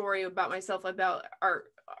internal story about myself,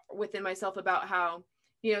 within myself about how,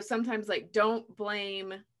 you know, sometimes like don't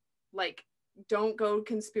go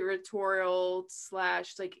conspiratorial /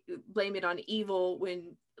 like blame it on evil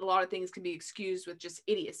when a lot of things can be excused with just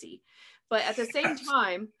idiocy. But at the same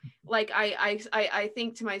time, like I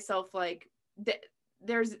think to myself, like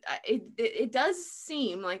it does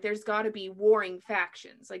seem like there's got to be warring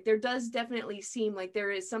factions. Like there does definitely seem like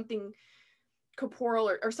there is something corporeal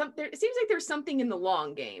or something. It seems like there's something in the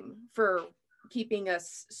long game for keeping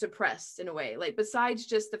us suppressed in a way, like besides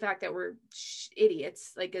just the fact that we're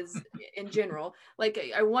idiots, like as in general. Like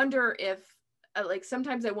I wonder if like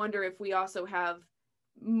sometimes I wonder if we also have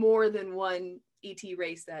more than one ET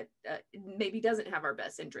race that maybe doesn't have our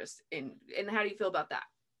best interest in. And how do you feel about that?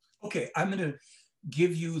 Okay, I'm going to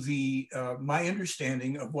give you the my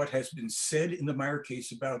understanding of what has been said in the Meyer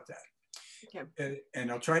case about that. Okay. And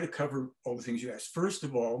I'll try to cover all the things you asked. First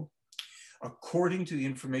of all, according to the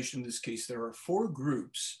information in this case, there are 4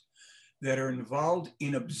 groups that are involved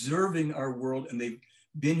in observing our world, and they've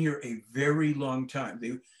been here a very long time.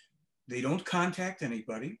 They don't contact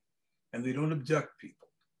anybody, and they don't abduct people.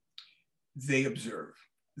 They observe.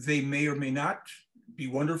 They may or may not be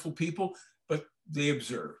wonderful people, but they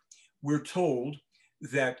observe. We're told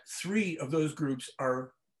that 3 of those groups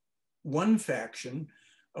are one faction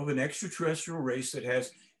of an extraterrestrial race that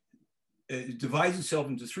has divides itself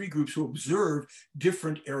into 3 groups who observe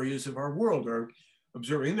different areas of our world, are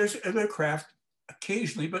observing. Their craft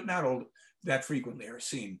occasionally, but not all that frequently, are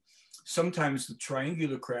seen. Sometimes the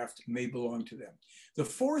triangular craft may belong to them. The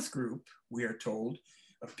 4th group, we are told,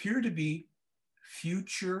 appear to be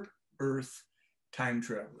future Earth time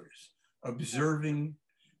travelers, observing,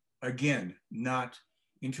 again, not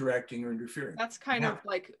interacting or interfering. That's kind of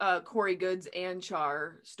like Corey Good's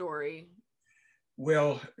Anchar story.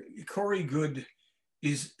 Well, Corey Goode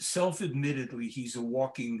is self-admittedly, he's a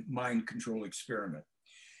walking mind control experiment.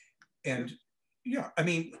 And yeah, I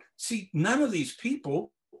mean, see, none of these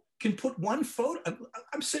people can put one photo.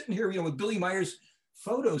 I'm sitting here, you know, with Billy Meyer's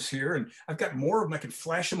photos here, and I've got more of them. I can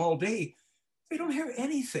flash them all day. They don't have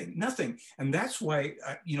anything, nothing. And that's why,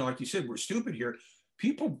 you know, like you said, we're stupid here.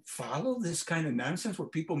 People follow this kind of nonsense where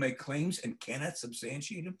people make claims and cannot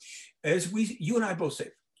substantiate them. As you and I both say,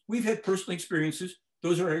 we've had personal experiences.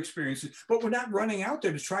 Those are our experiences, but we're not running out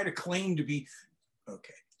there to try to claim to be,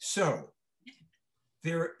 okay. So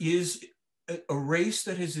there is a race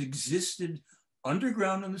that has existed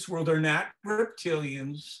underground in this world. They're not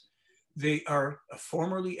reptilians. They are a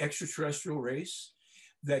formerly extraterrestrial race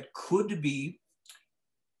that could be,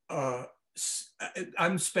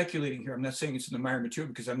 I'm speculating here. I'm not saying it's in the Meyer material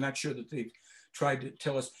because I'm not sure that they've tried to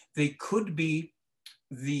tell us. They could be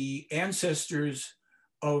the ancestors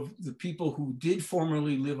of the people who did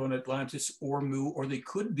formerly live on Atlantis or Mu, or they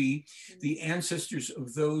could be the ancestors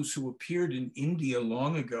of those who appeared in India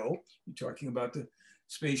long ago. You're talking about the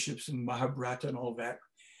spaceships and Mahabharata and all that.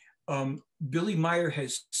 Billy Meier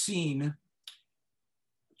has seen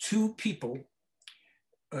two people,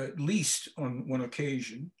 at least on one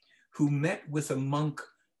occasion, who met with a monk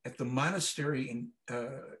at the monastery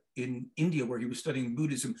in India where he was studying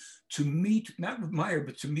Buddhism to meet, not with Meier,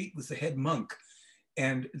 but to meet with the head monk.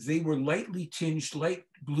 And they were lightly tinged, light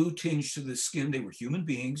blue tinge to the skin. They were human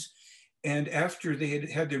beings. And after they had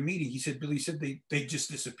had their meeting, Billy said they just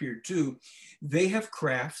disappeared too. They have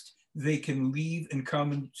craft. They can leave and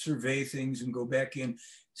come and survey things and go back in.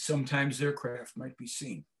 Sometimes their craft might be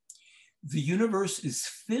seen. The universe is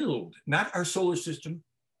filled, not our solar system,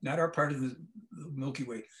 not our part of the Milky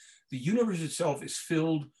Way. The universe itself is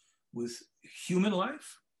filled with human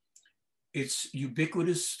life. It's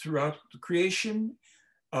ubiquitous throughout the creation.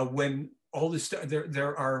 When all this stuff,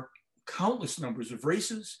 there are countless numbers of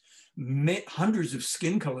races, hundreds of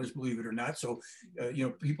skin colors, believe it or not. So,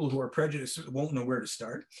 people who are prejudiced won't know where to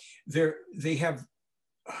start. They have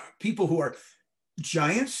people who are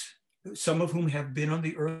giants, some of whom have been on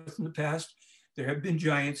the earth in the past. There have been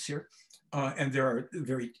giants here, and they're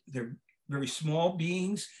very small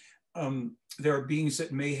beings. There are beings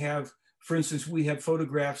that may have, for instance, we have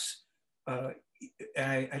photographs. I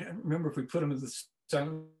don't remember if we put them in the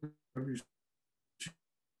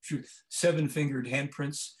seven-fingered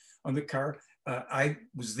handprints on the car. I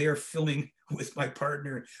was there filming with my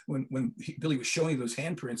partner when Billy was showing those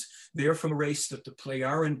handprints. They're from a race that the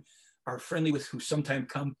Plejaren are friendly with, who sometimes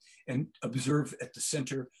come and observe at the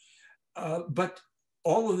center. But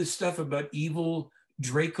all of this stuff about evil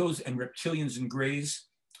Dracos and reptilians and grays,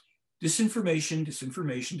 disinformation.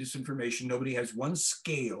 Nobody has one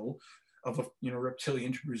scale of a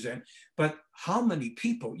reptilian to present. But how many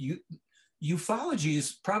people? Ufology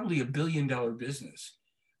is probably $1 billion business.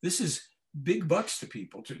 This is big bucks to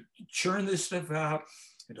people to churn this stuff out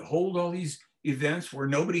and to hold all these events where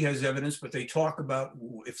nobody has evidence, but they talk about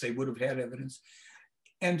if they would have had evidence.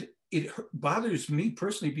 And it bothers me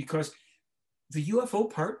personally because the UFO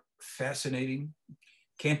part, fascinating,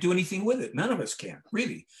 can't do anything with it. None of us can,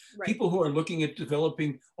 really. Right. People who are looking at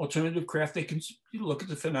developing alternative craft, they can look at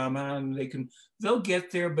the phenomenon, they'll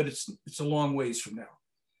get there, but it's a long ways from now.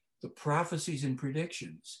 The prophecies and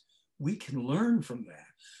predictions, we can learn from that.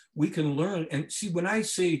 We can learn, and see, when I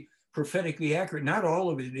say prophetically accurate, not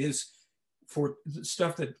all of it is for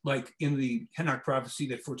stuff that, like in the Henoch prophecy,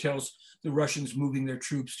 that foretells the Russians moving their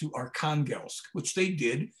troops to Arkhangelsk, which they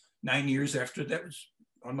did 9 years after. That was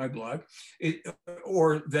on my blog.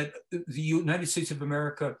 Or that the United States of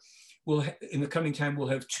America will, in the coming time, will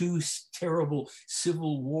have two terrible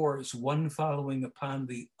civil wars, one following upon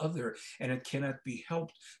the other, and it cannot be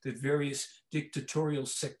helped that various dictatorial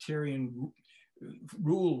sectarian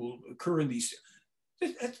rule will occur in these.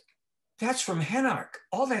 That's from Henoch,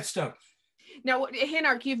 all that stuff. Now,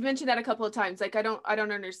 Henoch, you've mentioned that a couple of times. Like, I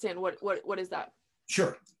don't understand. What is that?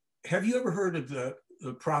 Sure. Have you ever heard of the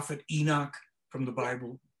prophet Enoch from the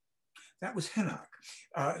Bible? That was Henoch.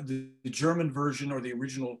 The German version, or the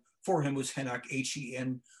original for him, was Henoch,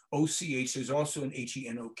 H-E-N-O-C-H. There's also an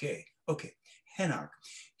H-E-N-O-K. Okay, Henoch.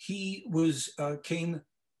 He came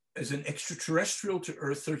as an extraterrestrial to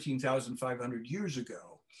Earth 13,500 years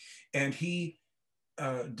ago. And he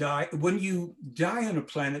died. When you die on a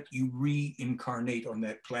planet, you reincarnate on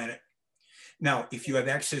that planet. Now, if you have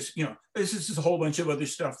access, this is a whole bunch of other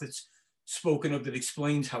stuff that's spoken of that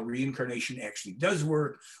explains how reincarnation actually does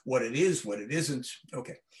work, what it is, what it isn't.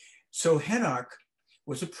 Okay, so Henoch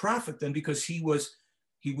was a prophet then, because he was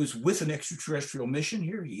with an extraterrestrial mission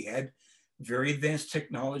here. He had very advanced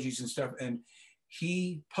technologies and stuff, and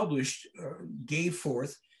he published, gave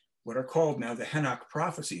forth what are called now the Henoch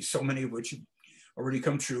prophecies, so many of which have already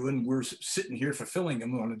come true, and we're sitting here fulfilling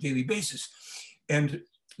them on a daily basis. And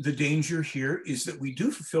the danger here is that we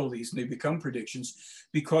do fulfill these and they become predictions,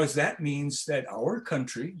 because that means that our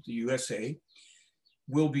country, the USA,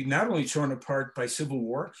 will be not only torn apart by civil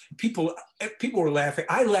war. People were laughing.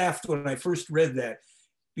 I laughed when I first read that,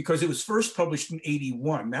 because it was first published in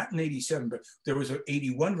 81, not in 87, but there was an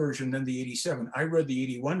 81 version, then the 87. I read the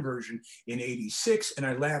 81 version in 86 and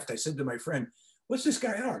I laughed. I said to my friend, what's this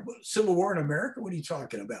guy on? Civil war in America? What are you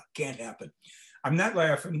talking about? Can't happen. I'm not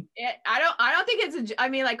laughing. I don't think it's I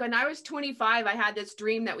mean, like when I was 25, I had this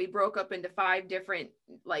dream that we broke up into 5 different,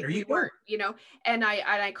 like we weren't, and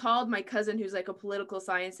I called my cousin who's like a political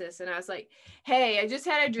scientist, and I was like, hey, I just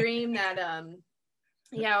had a dream that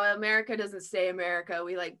America doesn't stay America.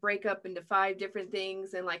 We like break up into 5 different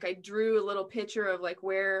things, and like I drew a little picture of like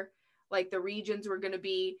where like the regions were going to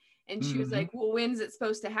be. And she was like, well, when's it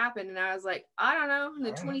supposed to happen? And I was like, I don't know, in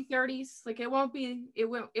the 2030s. Like,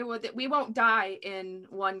 we won't die in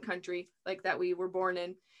one country like that we were born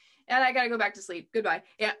in. And I got to go back to sleep. Goodbye.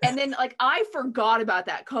 Yeah. And then like, I forgot about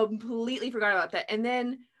that, completely forgot about that. And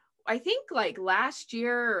then I think like last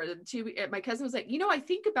year or my cousin was like, I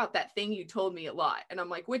think about that thing you told me a lot. And I'm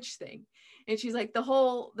like, which thing? And she's like,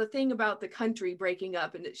 the thing about the country breaking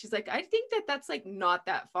up. And she's like, I think that's like not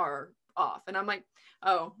that far off. And I'm like,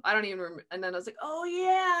 oh, I don't even remember. And then I was like, oh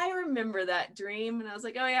yeah, I remember that dream. And I was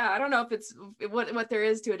like, oh yeah, I don't know if it's what there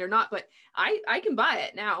is to it or not, but I can buy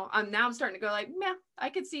it now. I'm starting to go like, yeah, I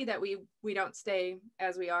could see that we don't stay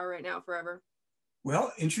as we are right now forever.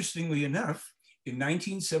 Well, interestingly enough, in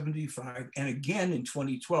 1975 and again in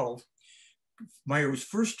 2012, Meyer was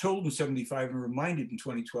first told in 75 and reminded in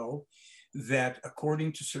 2012 that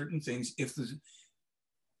according to certain things,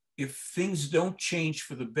 if things don't change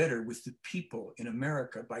for the better with the people in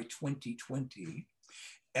America by 2020,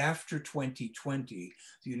 after 2020,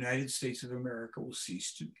 the United States of America will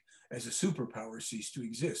cease to, as a superpower, cease to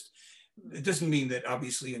exist. It doesn't mean that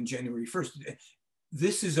obviously on January 1st,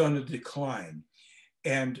 this is on a decline.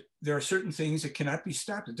 And there are certain things that cannot be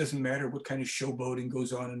stopped. It doesn't matter what kind of showboating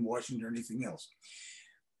goes on in Washington or anything else.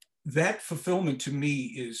 That fulfillment to me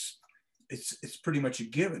is, it's pretty much a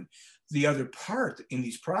given. The other part in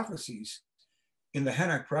these prophecies, in the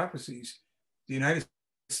Hanok prophecies, the United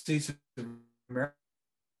States of America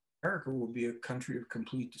will be a country of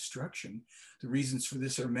complete destruction. The reasons for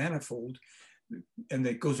this are manifold. And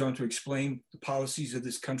that goes on to explain the policies of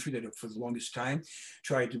this country that have for the longest time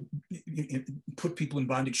tried to put people in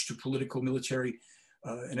bondage to political, military,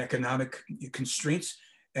 and economic constraints.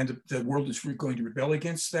 And the world is going to rebel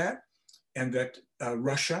against that. And that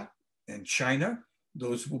Russia and China,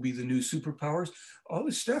 those will be the new superpowers. All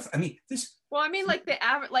this stuff. I mean, this. Well, I mean, like the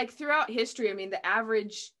average, like throughout history, I mean, the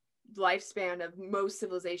average lifespan of most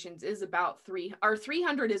civilizations is about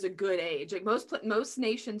 300 is a good age. Like most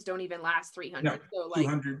nations don't even last 300. No, so like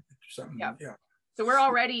 200 something. Yeah. So we're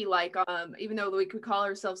already like, even though we could call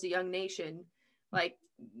ourselves a young nation, like,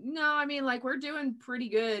 no, I mean, like we're doing pretty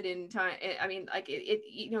good in time. I mean, like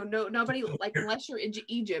nobody, like unless you're in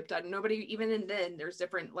Egypt, nobody, even then there's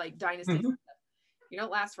different like dynasties. You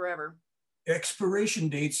don't last forever. Expiration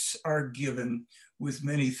dates are given with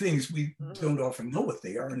many things. We don't often know what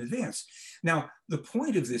they are in advance. Now, the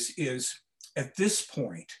point of this is at this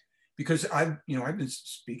point, because I've been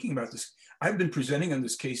speaking about this, I've been presenting on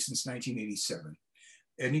this case since 1987.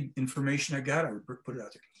 Any information I got, I would put it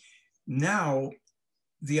out there. Now,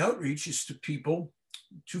 the outreach is to people,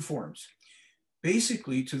 two forms.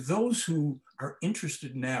 Basically, to those who are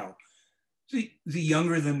interested now, the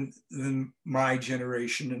younger than my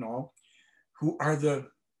generation and all, who are the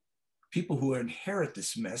people who inherit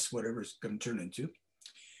this mess, whatever it's going to turn into,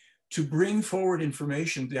 to bring forward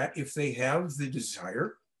information that if they have the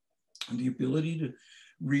desire and the ability to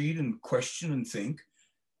read and question and think,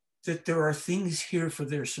 that there are things here for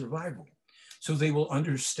their survival. So they will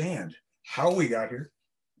understand how we got here,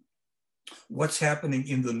 what's happening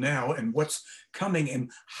in the now and what's coming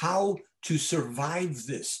and how to survive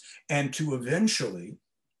this and to eventually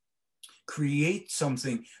create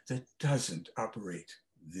something that doesn't operate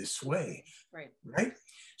this way. Right?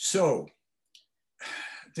 So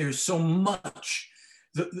there's so much.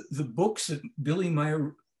 The books that Billy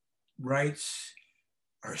Meier writes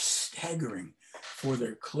are staggering for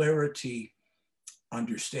their clarity,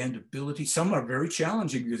 understandability. Some are very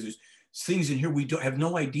challenging because there's things in here we don't have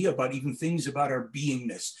no idea about, even things about our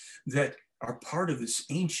beingness that are part of this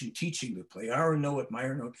ancient teaching that Pleyar know it,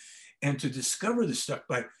 Meier know it, and to discover this stuff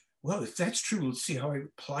by, well, if that's true, let's see how I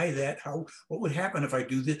apply that. What would happen if I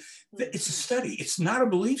do this? It's a study. It's not a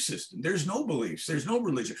belief system. There's no beliefs. There's no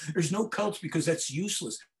religion. There's no cults because that's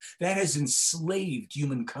useless. That has enslaved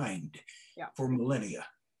humankind for millennia.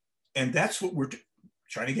 And that's what we're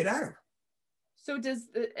trying to get out of. So does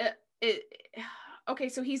okay,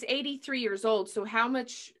 so he's 83 years old. So how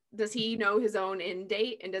much does he know his own end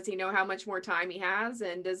date, and does he know how much more time he has,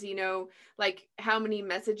 and does he know like how many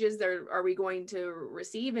messages are we going to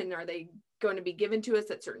receive, and are they going to be given to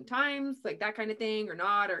us at certain times, like that kind of thing, or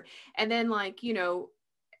not? Or and then like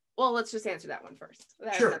well, let's just answer that one first.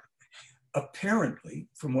 Sure. Apparently,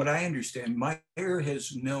 from what I understand, Meier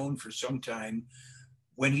has known for some time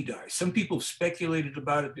when he dies. Some people have speculated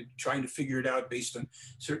about it, trying to figure it out based on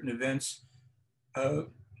certain events.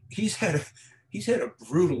 He's had a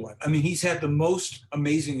brutal life. I mean, he's had the most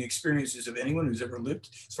amazing experiences of anyone who's ever lived,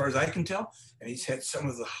 as far as I can tell. And he's had some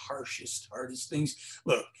of the hardest things.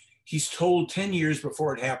 Look, he's told 10 years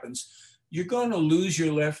before it happens, you're going to lose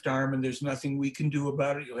your left arm and there's nothing we can do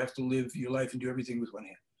about it. You'll have to live your life and do everything with one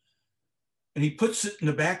hand. And he puts it in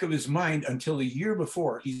the back of his mind until a year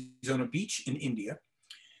before. He's on a beach in India,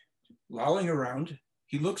 lolling around.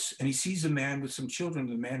 He looks and he sees a man with some children.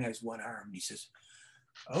 The man has one arm. He says,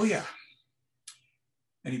 oh yeah.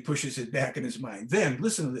 And he pushes it back in his mind. Then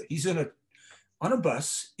listen to this. He's on a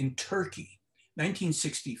bus in Turkey,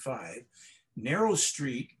 1965, narrow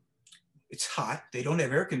street. It's hot. They don't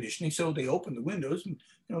have air conditioning, so they open the windows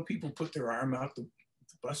and people put their arm out the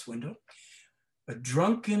bus window. A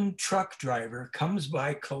drunken truck driver comes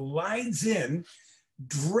by, collides in,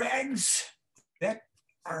 drags that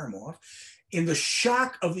arm off. In the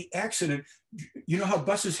shock of the accident, you know how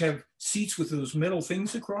buses have seats with those metal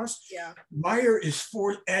things across? Yeah. Meyer is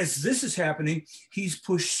as this is happening, he's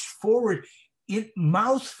pushed forward,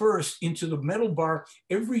 mouth first into the metal bar.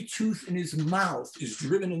 Every tooth in his mouth is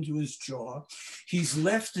driven into his jaw. He's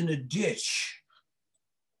left in a ditch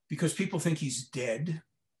because people think he's dead,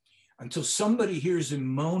 until somebody hears him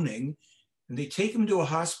moaning, and they take him to a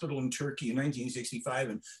hospital in Turkey in 1965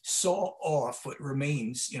 and saw off what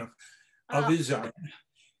remains, of his arm.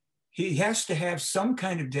 He has to have some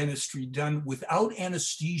kind of dentistry done without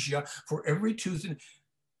anesthesia for every tooth.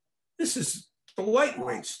 This is the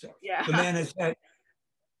lightweight stuff. Yeah. The man has had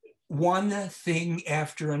one thing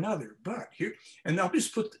after another. But here, and I'll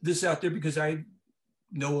just put this out there because I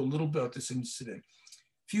know a little about this incident.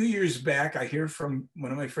 A few years back, I hear from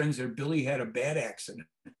one of my friends there, Billy had a bad accident.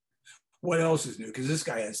 What else is new? Because this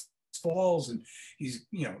guy has falls and he's,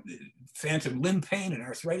 phantom limb pain and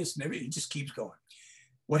arthritis and everything. He just keeps going.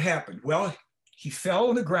 What happened? Well, he fell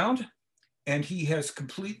on the ground and he has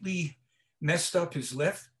completely messed up his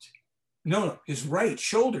his right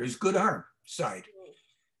shoulder, his good arm side.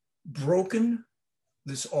 Broken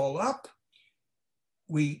this all up.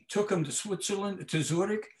 We took him to Switzerland, to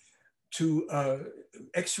Zurich, to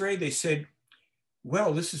x-ray. They said,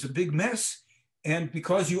 well, this is a big mess. And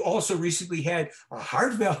because you also recently had a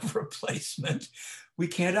heart valve replacement, we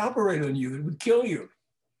can't operate on you. It would kill you.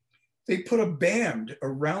 They put a band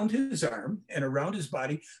around his arm and around his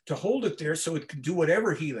body to hold it there so it could do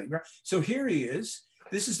whatever healing. Right? So here he is.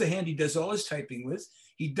 This is the hand he does all his typing with.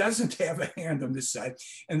 He doesn't have a hand on this side.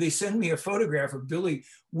 And they send me a photograph of Billy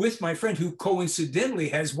with my friend who coincidentally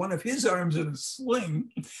has one of his arms in a sling.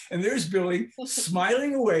 And there's Billy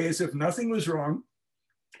smiling away as if nothing was wrong.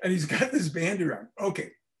 And he's got this band around. Okay,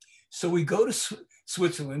 so we go to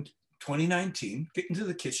Switzerland, 2019, get into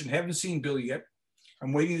the kitchen, haven't seen Billy yet.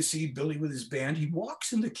 I'm waiting to see Billy with his band. He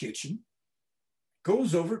walks in the kitchen,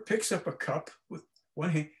 goes over, picks up a cup with one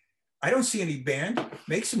hand. I don't see any band,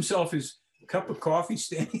 makes himself his cup of coffee,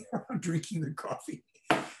 standing around drinking the coffee.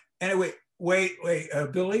 And I wait,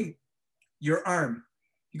 Billy, your arm.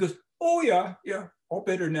 He goes, oh yeah, all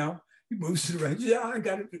better now. He moves it around. Yeah, I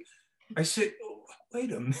got it. I said,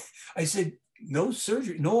 wait a minute. I said, no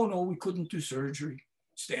surgery. No, we couldn't do surgery.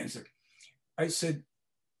 Stands there. I said,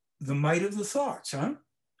 the might of the thoughts, huh?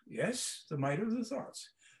 Yes, the might of the thoughts.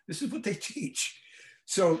 This is what they teach.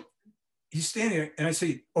 So he's standing there and I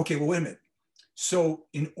say, okay, well, wait a minute. So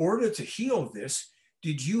in order to heal this,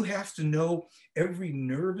 did you have to know every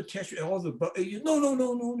nerve attachment, all the,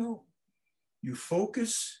 no. You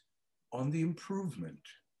focus on the improvement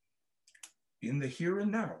in the here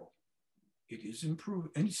and now. It is improved.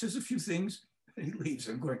 And he says a few things and he leaves.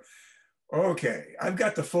 I'm going, okay, I've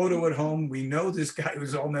got the photo at home. We know this guy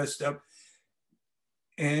was all messed up.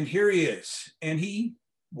 And here he is. And he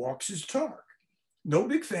walks his talk. No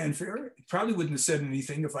big fanfare. Probably wouldn't have said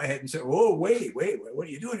anything if I hadn't said, oh, wait, what are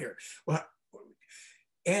you doing here? Well,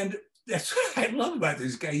 and that's what I love about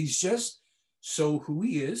this guy. He's just so who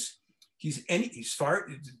he is. He's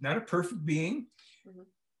not a perfect being. Mm-hmm.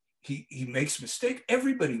 He makes mistakes.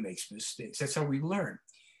 Everybody makes mistakes. That's how we learn.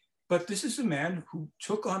 But this is a man who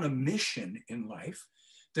took on a mission in life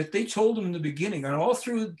that they told him in the beginning, and all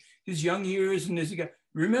through his young years, and as he got,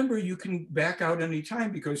 remember, you can back out any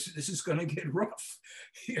time because this is going to get rough.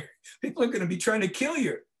 People are going to be trying to kill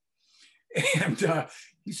you. And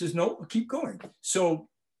he says, no, keep going. So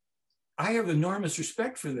I have enormous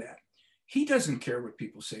respect for that. He doesn't care what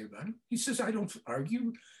people say about him. He says, I don't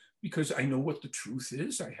argue because I know what the truth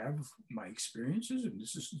is. I have my experiences and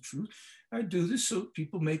this is the truth. I do this so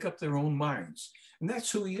people make up their own minds. And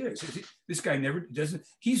that's who he is. This guy never doesn't,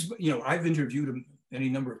 I've interviewed him any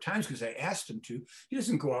number of times because I asked him to. He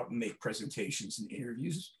doesn't go out and make presentations and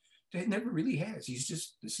interviews. He never really has. He's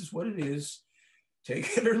just, this is what it is.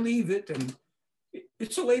 Take it or leave it. And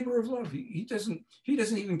it's a labor of love. He doesn't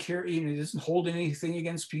even care. He doesn't hold anything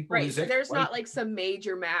against people. Right. There's not like some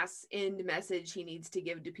major mass end message he needs to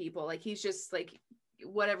give to people. Like he's just like,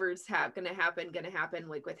 whatever's going to happen,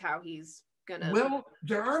 like with how he's gonna. Well,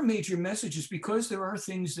 there are major messages because there are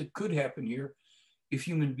things that could happen here if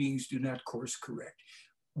human beings do not course correct.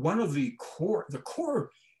 One of the core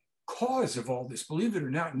cause of all this, believe it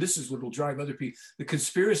or not, and this is what will drive other people, the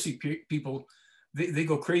conspiracy people, they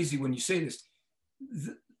go crazy when you say this.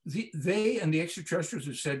 They and the extraterrestrials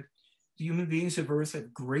have said the human beings of Earth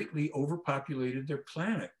have greatly overpopulated their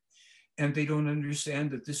planet. And they don't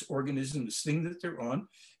understand that this organism, this thing that they're on,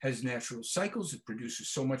 has natural cycles. It produces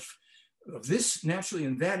so much of this naturally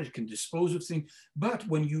and that it can dispose of things. But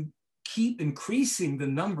when you keep increasing the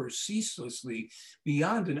numbers ceaselessly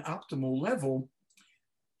beyond an optimal level,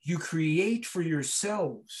 you create for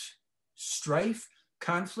yourselves strife,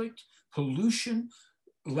 conflict, pollution,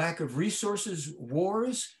 lack of resources,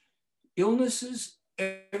 wars, illnesses,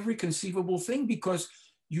 every conceivable thing, because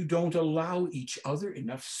you don't allow each other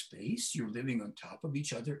enough space. You're living on top of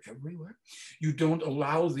each other everywhere. You don't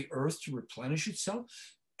allow the earth to replenish itself.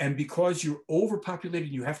 And because you're overpopulated,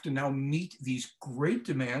 you have to now meet these great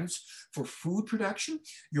demands for food production.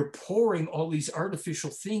 You're pouring all these artificial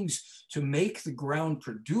things to make the ground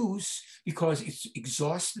produce because it's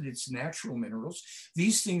exhausted its natural minerals.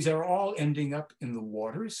 These things are all ending up in the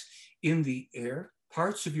waters, in the air.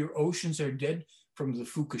 Parts of your oceans are dead from the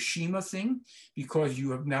Fukushima thing, because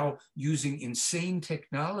you are now using insane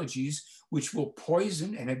technologies which will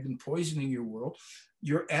poison and have been poisoning your world.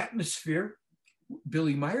 Your atmosphere,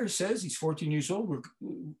 Billy Meyer says, he's 14 years old, we're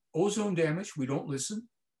ozone damage, we don't listen.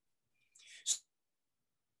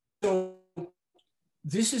 So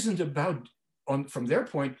this isn't about, from their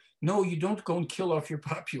point, no, you don't go and kill off your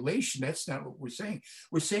population. That's not what we're saying.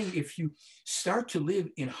 We're saying if you start to live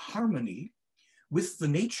in harmony with the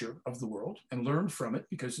nature of the world and learn from it,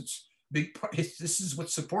 because it's big part, this is what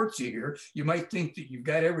supports you here. You might think that you've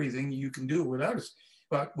got everything you can do without us.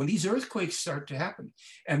 But when these earthquakes start to happen,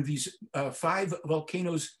 and these 5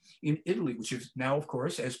 volcanoes in Italy, which have now, of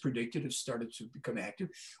course, as predicted, have started to become active,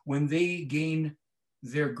 when they gain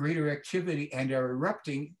their greater activity and are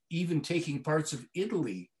erupting, even taking parts of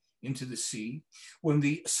Italy into the sea, when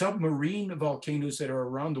the submarine volcanoes that are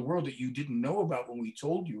around the world that you didn't know about when we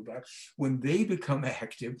told you about, when they become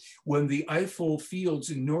active, when the Eiffel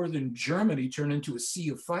fields in northern Germany turn into a sea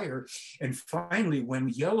of fire, and finally when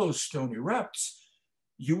Yellowstone erupts,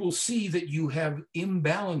 you will see that you have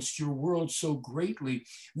imbalanced your world so greatly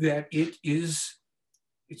that it's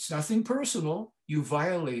nothing personal. You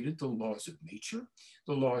violated the laws of nature,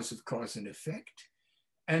 the laws of cause and effect.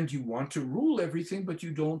 And you want to rule everything, but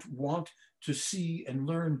you don't want to see and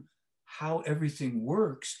learn how everything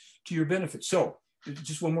works to your benefit. So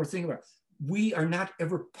just one more thing about it. We are not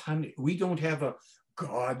ever punished. We don't have a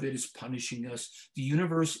God that is punishing us. The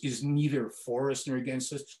universe is neither for us nor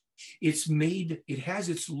against us. It has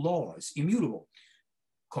its laws, immutable.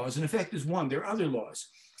 Cause and effect is one. There are other laws.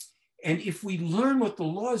 And if we learn what the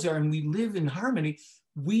laws are and we live in harmony,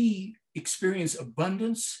 we experience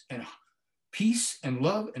abundance and peace and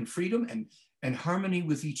love and freedom and harmony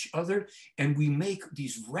with each other. And we make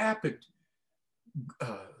these rapid,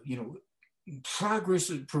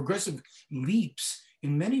 progressive leaps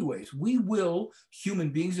in many ways. We will, human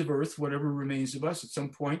beings of Earth, whatever remains of us, at some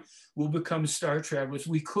point will become star travelers.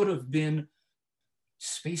 We could have been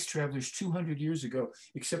space travelers 200 years ago,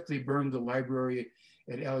 except they burned the library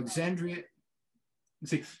at Alexandria.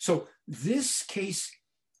 So this case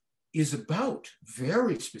is about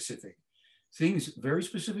very specific things, very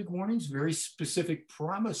specific warnings, very specific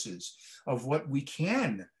promises of what we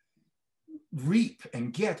can reap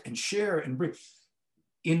and get and share and bring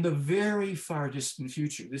in the very far distant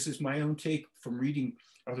future. This is my own take from reading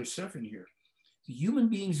other stuff in here. The human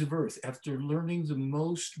beings of Earth, after learning the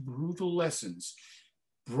most brutal lessons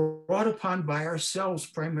brought upon by ourselves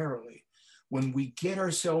primarily, when we get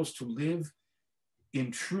ourselves to live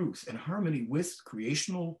in truth and harmony with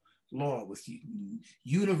creational law, with the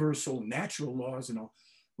universal natural laws and all,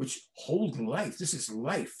 which hold life. This is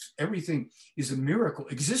life. Everything is a miracle.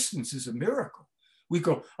 Existence is a miracle. We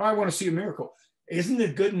go, oh, I want to see a miracle. Isn't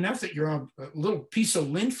it good enough that you're on a little piece of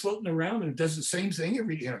lint floating around and it does the same thing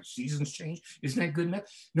every, seasons change? Isn't that good enough?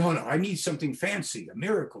 No, I need something fancy, a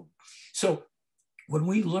miracle. So when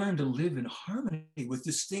we learn to live in harmony with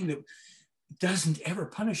this thing that doesn't ever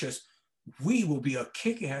punish us, we will be a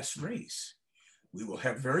kick-ass race. We will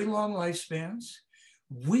have very long lifespans.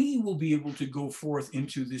 We will be able to go forth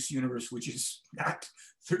into this universe, which is not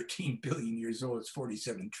 13 billion years old, it's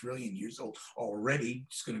 47 trillion years old already.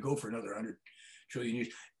 It's going to go for another 100 trillion years.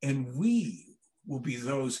 And we will be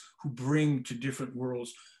those who bring to different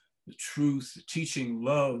worlds the truth, the teaching,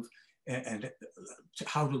 love, and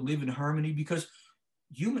how to live in harmony, because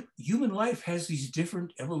human life has these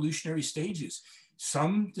different evolutionary stages.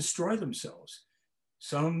 Some destroy themselves.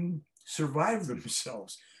 Some survive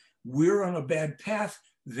themselves. We're on a bad path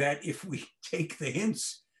that if we take the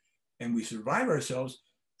hints and we survive ourselves,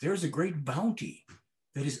 there's a great bounty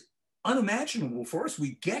that is unimaginable for us.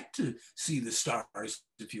 We get to see the stars,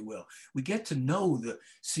 if you will. We get to know the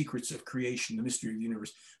secrets of creation, the mystery of the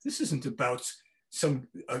universe. This isn't about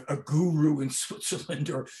a guru in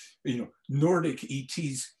Switzerland or Nordic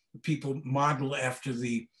ETs. People model after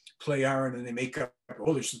the Plejaren and they make up,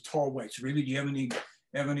 oh, there's the tall whites. Really, do you have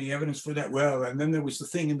any evidence for that? Well, and then there was the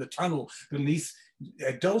thing in the tunnel beneath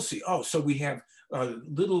Dulce. Oh, so we have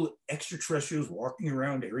little extraterrestrials walking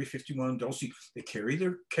around Area 51, Dulce. They carry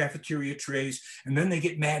their cafeteria trays, and then they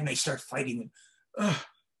get mad and they start fighting.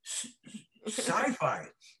 Sci-fi.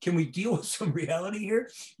 Can we deal with some reality here?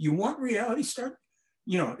 You want reality? Start.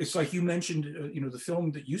 It's like you mentioned. The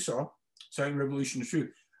film that you saw, Silent Revolution of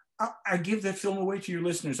Truth. I give that film away to your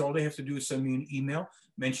listeners. All they have to do is send me an email,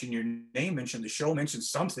 mention your name, mention the show, mention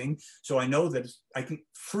something, so I know that I can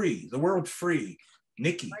free the world free.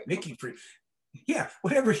 Nikki free. Yeah,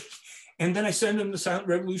 whatever. And then I send them the Silent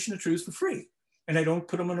Revolution of Truth for free. And I don't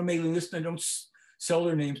put them on a mailing list and I don't sell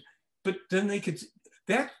their names. But then they could,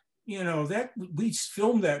 we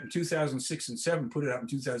filmed that in 2006 and 7, put it out in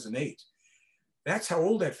 2008. That's how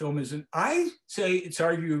old that film is. And I say it's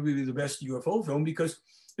arguably the best UFO film because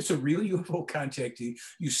it's a real UFO contactee.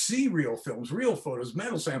 You see real films, real photos,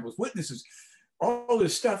 metal samples, witnesses, all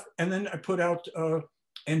this stuff. And then I put out,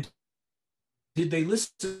 and did they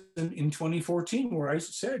listen in 2014 where I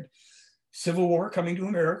said, Civil War coming to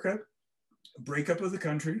America, breakup of the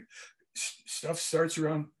country, stuff starts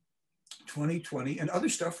around 2020 and other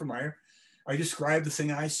stuff from I described the thing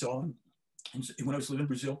I saw when I was living in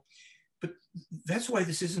Brazil. But that's why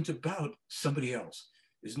this isn't about somebody else.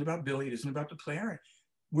 It isn't about Billy. It isn't about the Plejaren.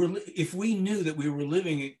 If we knew that we were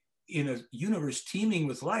living in a universe teeming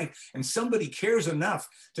with life and somebody cares enough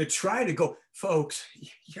to try to go, folks,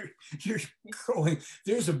 you're going,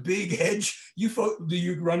 there's a big edge.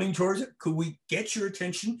 You're running towards it. Could we get your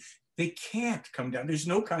attention? They can't come down. There's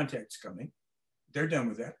no contacts coming. They're done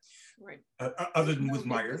with that. Right. Other than with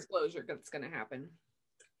Meyer. Disclosure that's going to happen.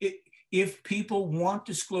 If people want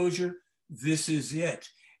disclosure, this is it.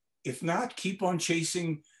 If not, keep on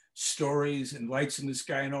chasing stories and lights in the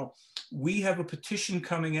sky and all. We have a petition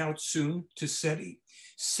coming out soon to SETI.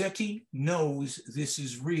 SETI knows this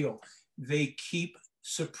is real. They keep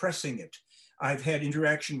suppressing it. I've had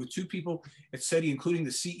interaction with 2 people at SETI, including the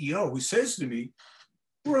CEO, who says to me,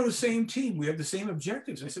 we're on the same team. We have the same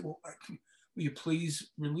objectives. I said, well, will you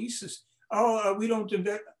please release this? Oh, we don't do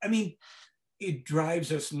that. I mean, it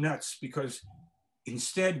drives us nuts because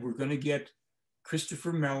instead we're going to get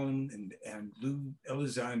Christopher Mellon and Lou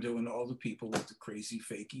Elizondo and all the people with the crazy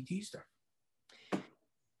fake ET stuff.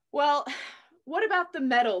 Well, what about the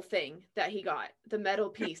metal thing that he got? The metal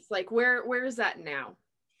piece, like where is that now?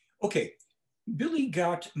 Okay, Billy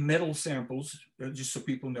got metal samples, just so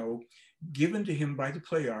people know, given to him by the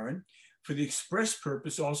Plejaren for the express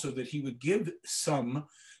purpose also that he would give some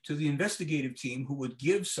to the investigative team who would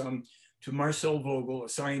give some to Marcel Vogel, a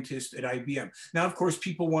scientist at IBM. Now, of course,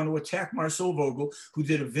 people want to attack Marcel Vogel, who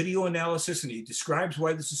did a video analysis and he describes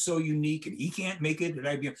why this is so unique and he can't make it at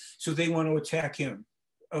IBM. So they want to attack him.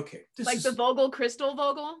 Okay. The Vogel, Crystal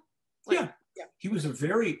Vogel? Yeah. He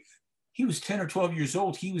was 10 or 12 years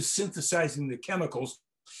old. He was synthesizing the chemicals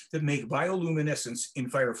that make bioluminescence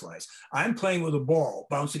in fireflies. I'm playing with a ball,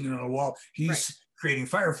 bouncing it on a wall. He's creating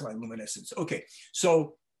firefly luminescence. Okay.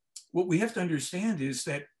 So what we have to understand is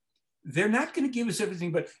that they're not going to give us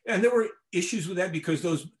everything, and there were issues with that because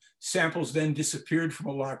those samples then disappeared from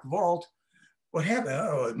a locked vault. What happened?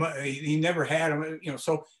 Oh, he never had them,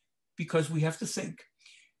 so because we have to think.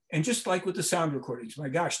 And just like with the sound recordings, my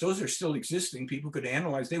gosh, those are still existing. People could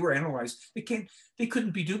analyze, they were analyzed. They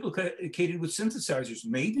couldn't be duplicated with synthesizers.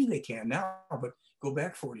 Maybe they can now, but go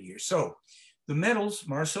back 40 years. So the metals,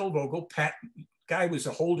 Marcel Vogel, guy was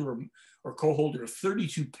a holder or co-holder of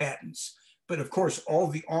 32 patents. But of course, all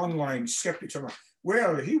the online skeptics are like,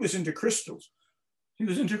 well, he was into crystals.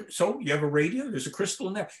 So you have a radio, there's a crystal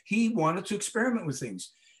in there. He wanted to experiment with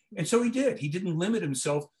things. And so he did. He didn't limit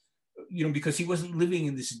himself, because he wasn't living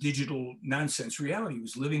in this digital nonsense reality. He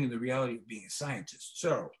was living in the reality of being a scientist.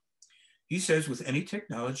 So he says, with any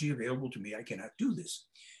technology available to me, I cannot do this.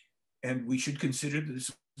 And we should consider that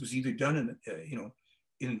this was either done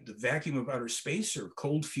in the vacuum of outer space or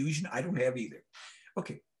cold fusion. I don't have either.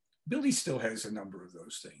 Okay. Billy still has a number of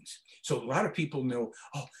those things. So a lot of people know,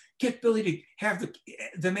 oh, get Billy to have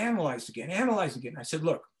them analyze again. I said,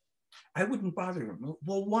 look, I wouldn't bother him.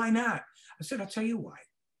 Well, why not? I said, I'll tell you why.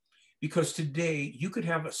 Because today you could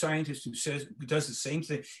have a scientist who does the same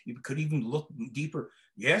thing. You could even look deeper.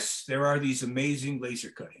 Yes, there are these amazing laser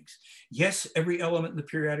cuttings. Yes, every element in the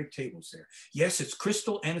periodic table is there. Yes, it's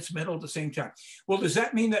crystal and it's metal at the same time. Well, does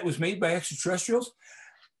that mean that was made by extraterrestrials?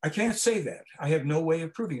 I can't say that. I have no way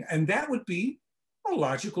of proving it. And that would be a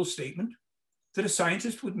logical statement that a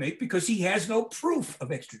scientist would make because he has no proof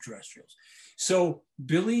of extraterrestrials. So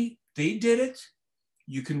Billy, they did it.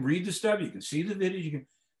 You can read the stuff, you can see the video, you can,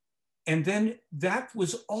 and then that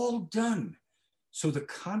was all done. So the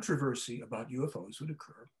controversy about UFOs would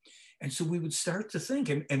occur. And so we would start to think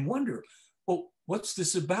and wonder, well, what's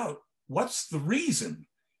this about? What's the reason?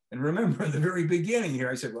 And remember, in the very beginning here,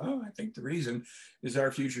 I said, well, I think the reason is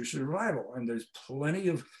our future survival. And there's plenty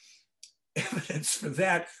of evidence for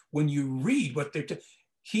that when you read what they're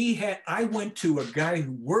I went to a guy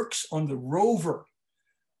who works on the rover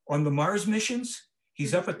on the Mars missions.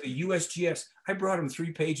 He's up at the USGS. I brought him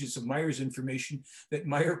 3 pages of Meyer's information that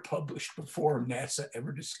Meyer published before NASA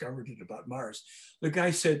ever discovered it about Mars. The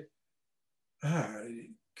guy said,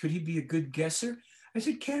 could he be a good guesser? I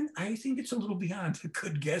said, Ken, I think it's a little beyond a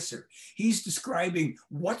good guesser. He's describing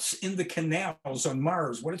what's in the canals on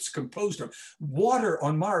Mars, what it's composed of, water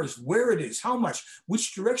on Mars, where it is, how much,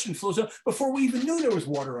 which direction flows up, before we even knew there was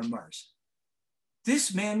water on Mars.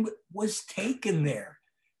 This man was taken there.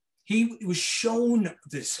 He was shown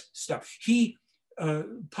this stuff. He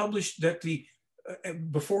published that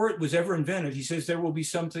before it was ever invented, he says there will be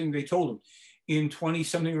something, they told him, in 20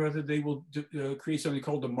 something or other, they will create something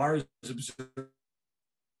called the Mars Observer,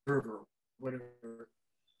 whatever.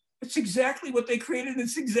 It's exactly what they created.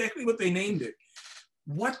 It's exactly what they named it.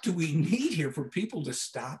 What do we need here for people to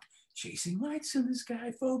stop chasing lights in the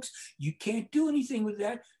sky, folks? You can't do anything with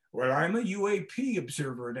that. Well, I'm a UAP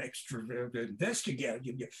observer, an extra investigator.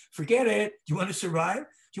 Forget it. Do you want to survive? Do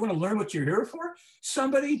you want to learn what you're here for?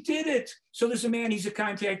 Somebody did it. So there's a man, he's a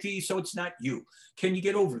contactee, so it's not you. Can you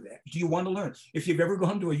get over that? Do you want to learn? If you've ever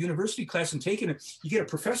gone to a university class and taken it, you get a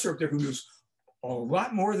professor up there who knows a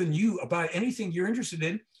lot more than you about anything you're interested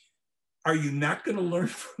in. Are you not going to learn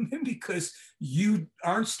from him because you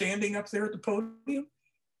aren't standing up there at the podium?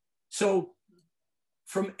 So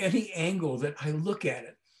from any angle that I look at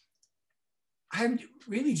it, I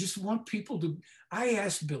really just want people to, I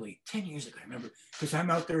asked Billy 10 years ago, I remember, because I'm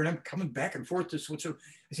out there and I'm coming back and forth to Switzerland.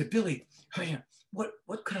 I said, Billy, what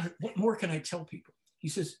more can I tell people? He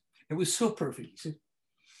says, it was so perfect. He said,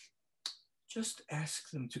 just ask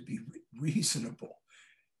them to be reasonable.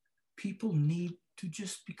 People need to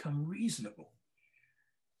just become reasonable.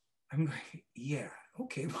 I'm going, yeah,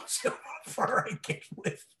 okay, we'll see how far I get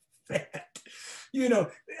with that. You know,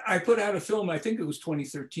 I put out a film, I think it was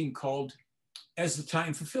 2013, called As the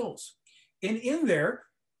Time Fulfills. And in there,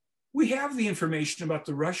 we have the information about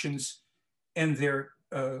the Russians and their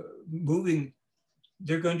moving,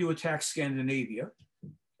 they're going to attack Scandinavia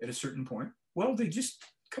at a certain point. Well, they just,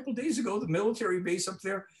 a couple of days ago, the military base up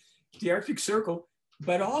there, the Arctic Circle,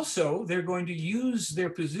 but also they're going to use their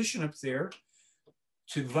position up there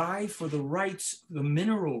to vie for the rights, the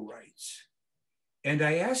mineral rights. And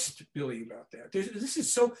I asked Billy about that. This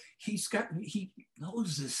is so, he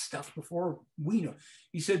knows this stuff before we know.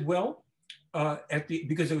 He said, well,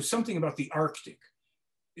 because there was something about the Arctic.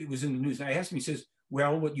 It was in the news. And I asked him, he says,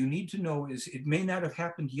 well, what you need to know is it may not have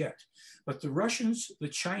happened yet, but the Russians, the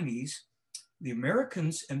Chinese, the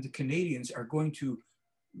Americans, and the Canadians are going to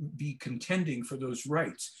be contending for those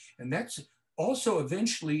rights. And that's also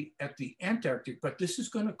eventually at the Antarctic, but this is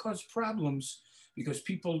going to cause problems because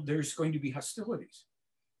there's going to be hostilities.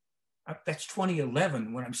 That's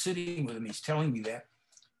 2011 when I'm sitting with him, he's telling me that.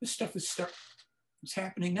 This stuff is it's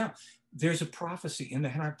happening now. There's a prophecy in the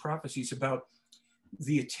Hanai prophecies about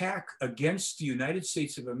the attack against the United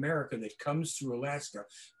States of America that comes through Alaska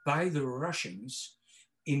by the Russians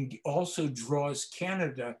also draws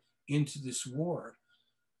Canada into this war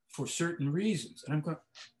for certain reasons. And I'm going,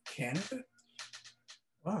 Canada?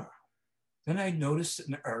 Wow. Then I noticed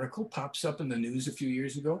an article pops up in the news a few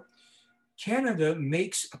years ago. Canada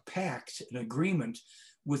makes a pact, an agreement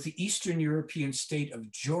with the Eastern European state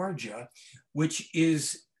of Georgia, which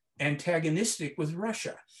is antagonistic with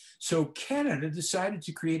Russia. So Canada decided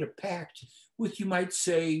to create a pact with, you might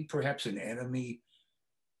say, perhaps an enemy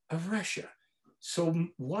of Russia. So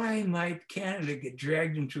why might Canada get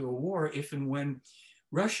dragged into a war if and when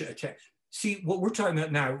Russia attacks? See, what we're talking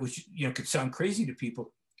about now, which could sound crazy to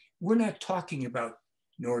people, we're not talking about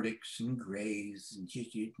Nordics and Greys and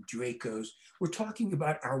Dracos. We're talking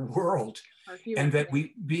about our world, and that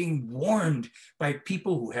we being warned by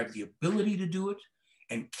people who have the ability to do it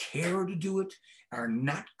and care to do it are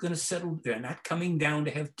not going to settle. They're not coming down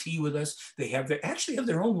to have tea with us. They actually have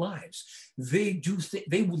their own lives. They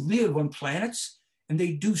live on planets and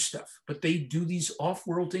they do stuff, but they do these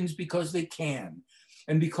off-world things because they can.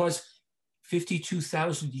 And because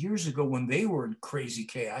 52,000 years ago, when they were in crazy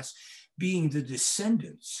chaos, being the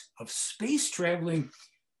descendants of space traveling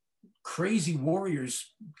crazy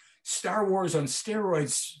warriors, Star Wars on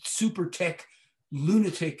steroids, super tech,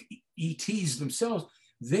 lunatic ETs themselves,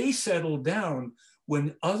 they settled down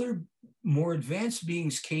when other more advanced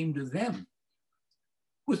beings came to them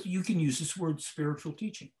with, you can use this word, spiritual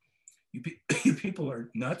teaching. You people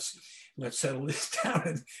are nuts. Let's settle this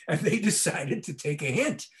down. And they decided to take a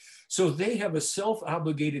hint. So they have a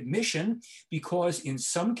self-obligated mission because in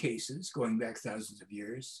some cases, going back thousands of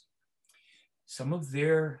years, some of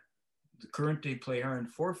the current day Plejaren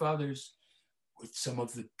forefathers with some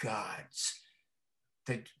of the gods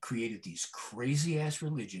that created these crazy ass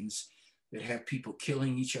religions that have people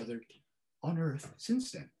killing each other on Earth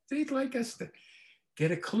since then. They'd like us to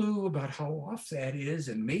get a clue about how off that is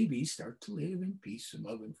and maybe start to live in peace and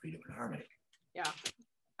love and freedom and harmony. Yeah.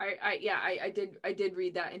 I did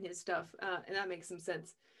read that in his stuff, and that makes some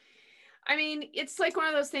sense. I mean, it's like one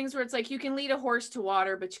of those things where it's like you can lead a horse to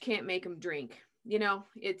water, but you can't make him drink. You know,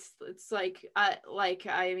 it's like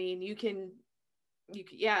I mean, you can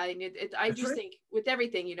yeah. And I just right. think with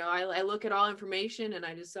everything, you know, I look at all information and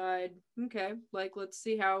I decide, okay, like let's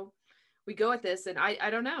see how we go with this. And I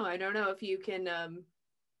don't know if you can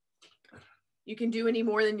do any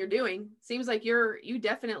more than you're doing. Seems like you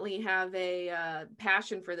definitely have a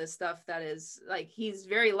passion for this stuff that is like, he's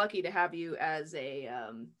very lucky to have you as a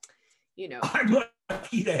you know. I'm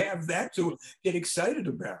lucky to have that to get excited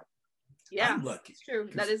about. Yeah, I'm lucky. It's true.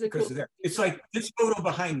 That is a cool. It's like this photo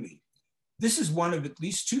behind me. This is one of at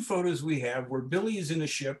least two photos we have where Billy is in a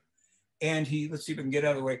ship and let's see if I can get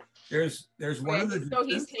out of the way. There's one of the. So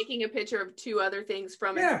he's taking a picture of two other things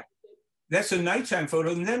from it. Yeah, that's a nighttime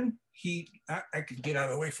photo. And then I could get out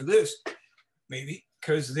of the way for this, maybe,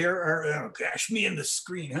 because there are, oh gosh, me and the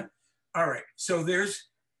screen, huh? All right, so there's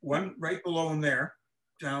one right below him there,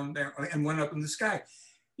 down there, and one up in the sky.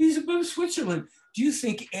 He's above Switzerland. Do you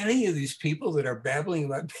think any of these people that are babbling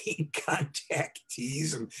about being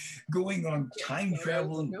contactees and going on time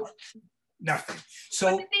travel and nothing? So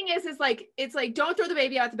but the thing is like, it's like, don't throw the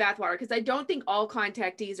baby out the bathwater, because I don't think all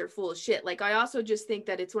contactees are full of shit. Like, I also just think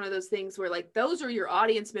that it's one of those things where like, those are your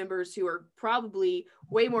audience members who are probably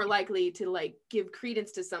way more likely to like give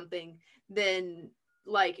credence to something than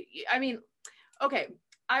like, I mean, okay,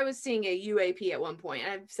 I was seeing a UAP at one point,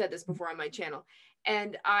 and I've said this before on my channel.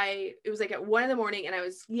 And it was like at 1 a.m, and I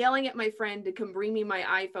was yelling at my friend to come bring me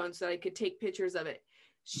my iPhone so that I could take pictures of it.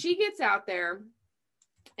 She gets out there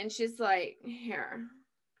and she's like, here.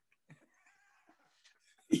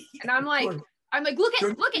 And I'm like, look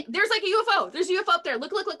at, there's like a UFO. There's a UFO up there.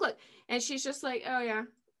 Look. And she's just like, oh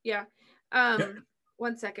yeah.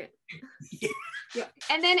 1 second. Yeah.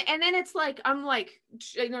 And then it's like, I'm like,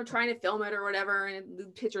 you know, trying to film it or whatever, and the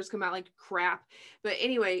pictures come out like crap. But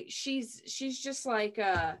anyway, she's just like,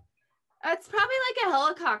 it's probably like a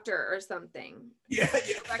helicopter or something. Yeah.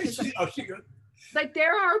 Like,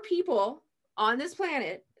 there are people on this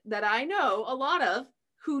planet that I know a lot of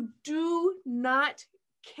who do not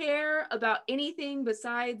care about anything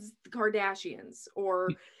besides the Kardashians, or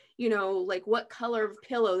you know, like what color of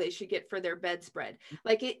pillow they should get for their bedspread.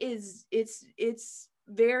 Like, it's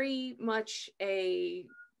very much a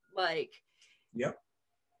like. Yep.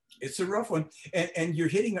 It's a rough one. And you're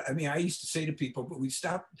hitting, I mean, I used to say to people, but we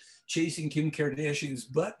stop chasing Kim Kardashian's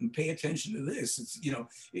butt and pay attention to this. It's, you know,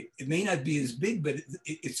 it may not be as big, but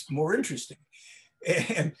it's more interesting.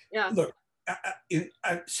 And yeah. Look,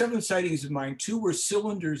 7 sightings of mine, 2 were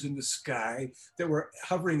cylinders in the sky that were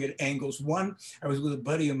hovering at angles. One, I was with a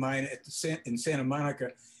buddy of mine in Santa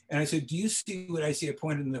Monica, and I said, do you see what I see? I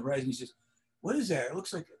pointed in the horizon. He says, what is that? It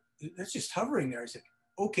looks like that's just hovering there. I said,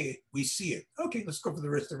 okay, we see it. Okay, let's go for the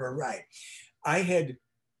rest of our ride. I had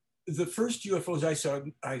the first UFOs I saw,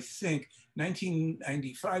 I think,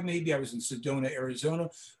 1995, maybe. I was in Sedona, Arizona,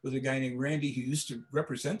 with a guy named Randy who used to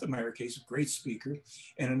represent the Myra case, a great speaker,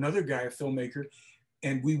 and another guy, a filmmaker.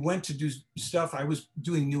 And we went to do stuff. I was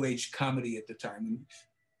doing New Age comedy at the time, and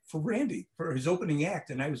for Randy, for his opening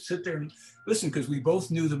act. And I would sit there and listen, because we both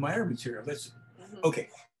knew the Myra material. Okay.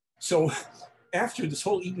 So after this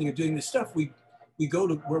whole evening of doing this stuff, we go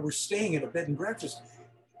to where we're staying at a bed and breakfast.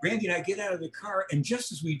 Randy and I get out of the car, and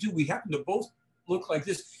just as we do, we happen to both look like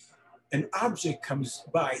this. An object comes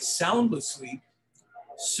by soundlessly,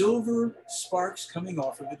 silver sparks coming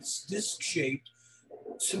off of it. It's disc-shaped,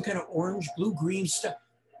 some kind of orange, blue-green stuff.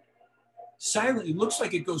 silently, it looks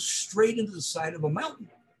like it goes straight into the side of a mountain.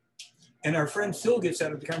 And our friend Phil gets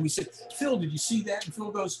out of the car and we said, Phil, did you see that? And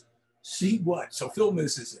Phil goes, see what? So Phil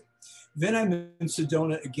misses it. Then I'm in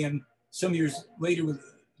Sedona again some years later with,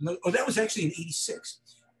 oh, that was actually in 86.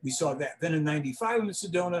 We saw that. Then in 95 I'm in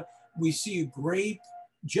Sedona, we see a gray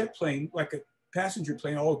jet plane, like a passenger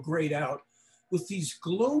plane, all grayed out with these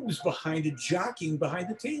globes behind it, jockeying behind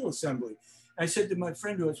the tail assembly. I said to my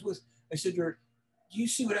friend who I was with, I said to her, do you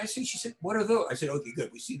see what I see? She said, what are those? I said, okay,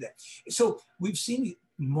 good, we see that. So we've seen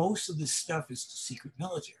most of this stuff is secret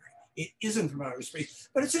military. It isn't from outer space,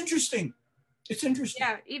 but it's interesting. It's interesting.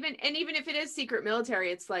 Yeah, even if it is secret military,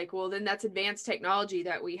 it's like, well, then that's advanced technology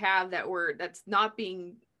that we have that's not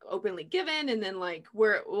being openly given. And then like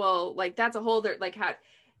that's a whole like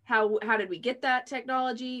how did we get that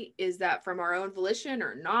technology? Is that from our own volition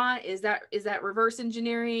or not? Is that reverse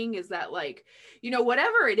engineering? Is that like,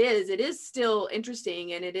 whatever it is still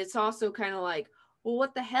interesting. And it is also kind of like, well,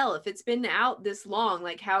 what the hell? If it's been out this long,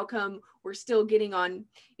 like how come we're still getting on,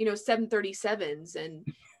 737s and,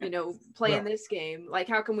 playing this game? Like,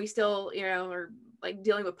 how come we still, are like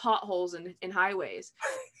dealing with potholes in highways?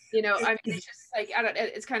 I mean, it's just like,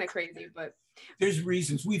 it's kind of crazy, but. There's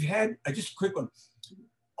reasons. We've had, just a quick one.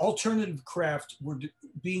 Alternative craft were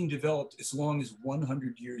being developed as long as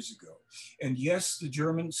 100 years ago. And yes, the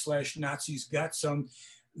German/Nazis got some.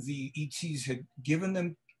 The ETs had given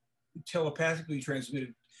them telepathically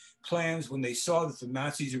transmitted plans. When they saw that the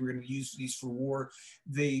Nazis were going to use these for war,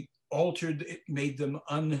 they altered it, made them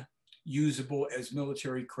unusable as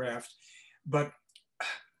military craft. But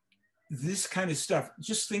this kind of stuff,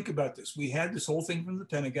 just think about this. We had this whole thing from the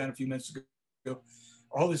Pentagon a few minutes ago,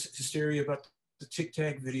 all this hysteria about the Tic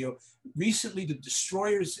Tac video. Recently, the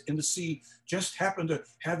destroyers in the sea just happened to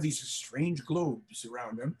have these strange globes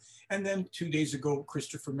around them. And then 2 days ago,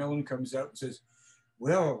 Christopher Mellon comes out and says,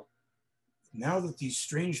 well, now that these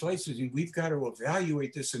strange lights are, we've got to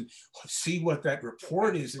evaluate this and see what that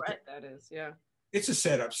report is. What that is, yeah. It's a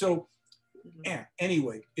setup. So,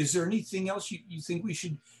 anyway, is there anything else you think we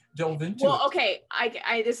should delve into? Well, okay,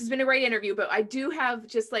 this has been a great interview, but I do have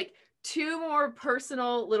just like 2 more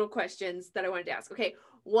personal little questions that I wanted to ask. Okay,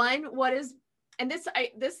 one,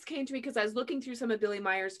 this came to me because I was looking through some of Billy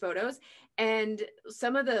Meyer's photos, and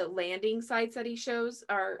some of the landing sites that he shows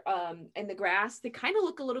are in the grass. They kind of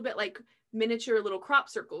look a little bit like miniature little crop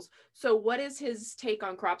circles. So what is his take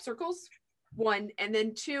on crop circles? 1, and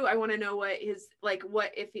then 2, I want to know what his, like,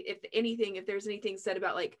 what if there's anything said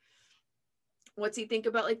about like, what's he think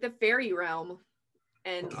about like the fairy realm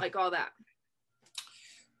and like all that.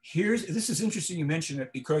 This is interesting you mention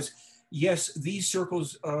it, because yes, these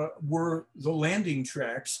circles were the landing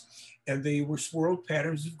tracks, and they were swirled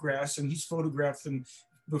patterns of grass, and he's photographed them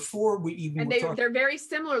before we even. And they're very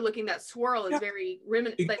similar looking. That swirl is very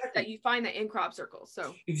exactly. that you find that in crop circles.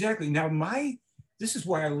 So exactly. Now this is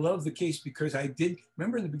why I love the case, because I did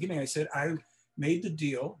remember in the beginning I said I made the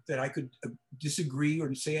deal that I could disagree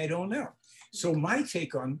or say I don't know. So my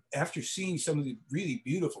take on, after seeing some of the really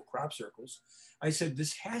beautiful crop circles, I said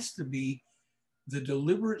this has to be the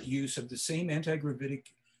deliberate use of the same anti-gravitic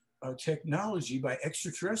technology by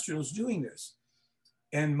extraterrestrials doing this.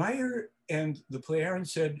 And Meyer and the Plejaren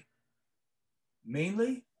said,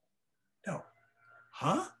 mainly? No.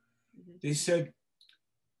 Huh? Mm-hmm. They said,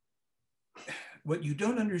 what you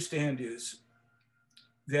don't understand is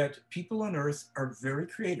that people on Earth are very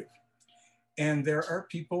creative. And there are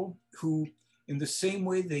people who, in the same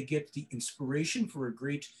way they get the inspiration for a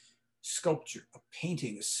great sculpture, a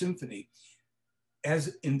painting, a symphony,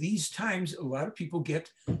 as in these times, a lot of people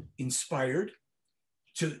get inspired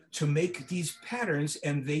to make these patterns,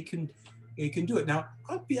 and they can do it. Now,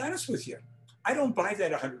 I'll be honest with you. I don't buy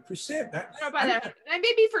that 100%. I don't buy that. And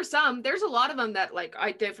maybe for some, there's a lot of them that like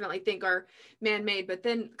I definitely think are man-made. But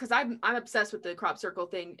then, because I'm obsessed with the crop circle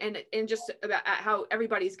thing, and just about how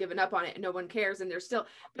everybody's given up on it and no one cares, and there's still.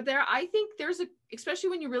 But I think there's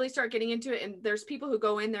especially when you really start getting into it, and there's people who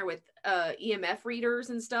go in there with EMF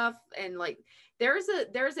readers and stuff, and like there's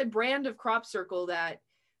a brand of crop circle that.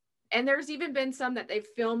 And there's even been some that they've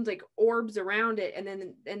filmed like orbs around it, and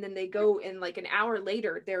then they go, and like an hour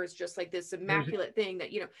later, there's just like this immaculate thing that,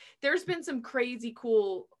 there's been some crazy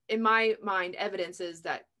cool, in my mind, evidences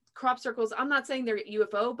that crop circles, I'm not saying they're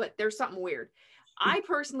UFO, but there's something weird. I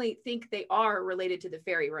personally think they are related to the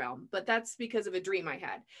fairy realm, but that's because of a dream I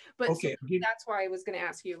had. But okay, so that's why I was going to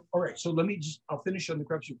ask you. All right, so I'll finish on the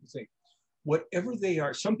crop circle thing. Whatever they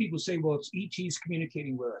are, some people say, well, it's ETs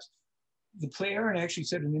communicating with us. The Plejaren actually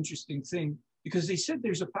said an interesting thing, because they said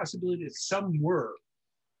there's a possibility that some were,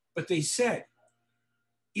 but they said,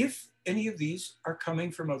 if any of these are coming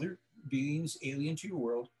from other beings alien to your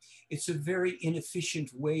world. It's a very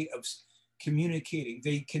inefficient way of communicating.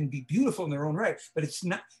 They can be beautiful in their own right, but it's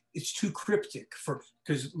not, it's too cryptic for,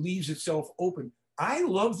 because it leaves itself open. I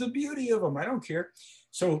love the beauty of them. I don't care.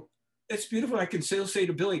 So it's beautiful. I can still say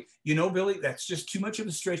to Billy, you know, Billy, that's just too much of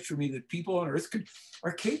a stretch for me, that people on Earth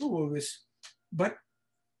are capable of this, but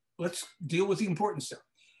let's deal with the important stuff.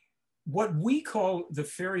 What we call the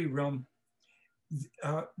fairy realm,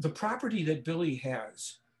 the property that Billy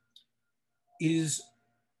has is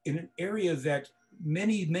in an area that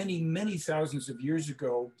many, many, many thousands of years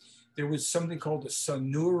ago, there was something called the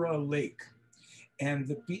Sonora Lake.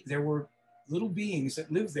 And there were little beings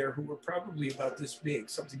that lived there who were probably about this big,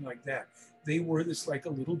 something like that. They were this like a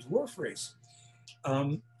little dwarf race.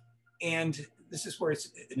 And this is where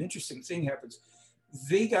an interesting thing happens.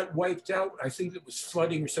 They got wiped out. I think it was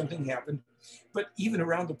flooding or something happened. But even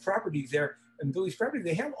around the property there, and Billy's property,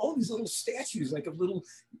 they have all these little statues, like of little,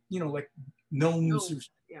 you know, like gnomes.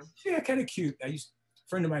 Yeah, yeah, kind of cute. A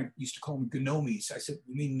friend of mine used to call them gnomies. I said,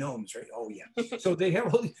 you mean gnomes, right? Oh yeah. So they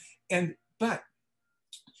have all these, but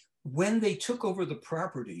when they took over the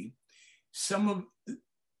property,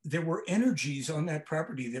 there were energies on that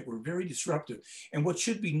property that were very disruptive. And what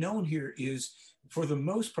should be known here is, for the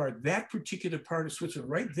most part, that particular part of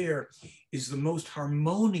Switzerland right there is the most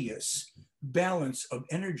harmonious balance of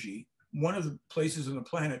energy. One of the places on the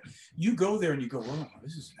planet, you go there and you go, oh,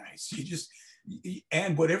 this is nice.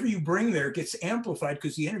 And whatever you bring there gets amplified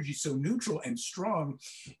because the energy is so neutral and strong.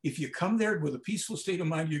 If you come there with a peaceful state of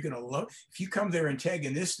mind, you're going to love. If you come there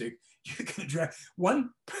antagonistic, you're going to drive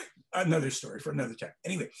another story for another time.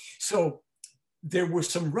 Anyway, so there were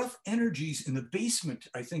some rough energies in the basement,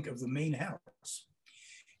 I think, of the main house.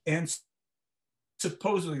 And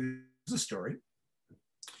supposedly, the story,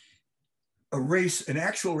 an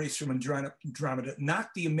actual race from Andromeda, not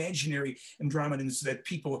the imaginary Andromedans that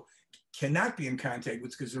people cannot be in contact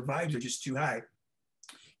with because their vibes are just too high,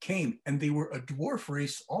 came, and they were a dwarf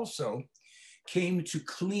race also, came to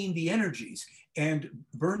clean the energies. And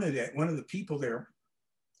Bernadette, one of the people there,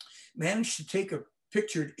 managed to take a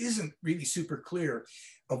picture, it isn't really super clear,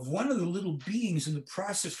 of one of the little beings in the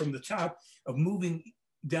process from the top of moving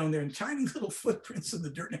down there in tiny little footprints in the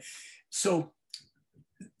dirt. So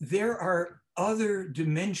there are other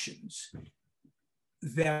dimensions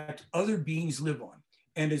that other beings live on.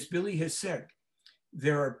 And as Billy has said,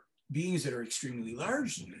 there are beings that are extremely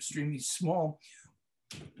large and extremely small.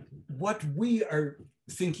 What we are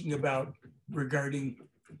thinking about regarding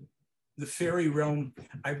the fairy realm,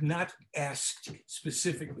 I've not asked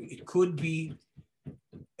specifically. It could be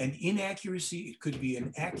an inaccuracy, it could be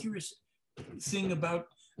an accurate thing about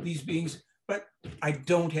these beings, but I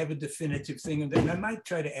don't have a definitive thing. And I might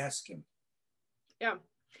try to ask him. Yeah.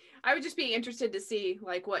 I would just be interested to see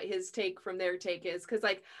like what his take from their take is. Cause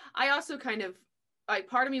like, I also kind of like,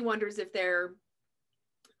 part of me wonders if they're,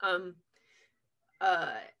 a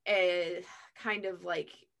kind of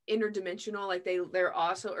like interdimensional, like they're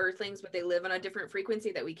also earthlings, but they live on a different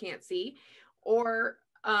frequency that we can't see. Or,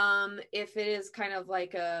 if it is kind of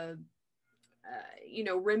like a, you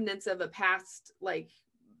know, remnants of a past, like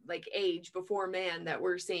age before man that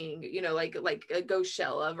we're seeing, you know, like a ghost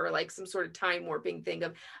shell of, or like some sort of time warping thing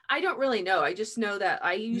of, I don't really know. I just know that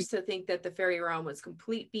I used to think that the fairy realm was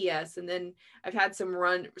complete BS. And then I've had some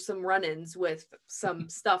run-ins with some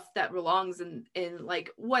stuff that belongs in like,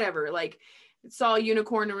 whatever, like saw a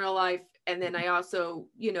unicorn in real life. And then I also,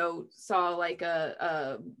 you know, saw like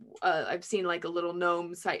I've seen like a little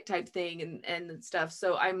gnome site type thing and stuff.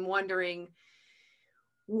 So I'm wondering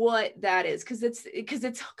what that is, because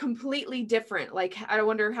it's completely different. Like I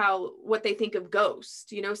wonder what they think of ghosts.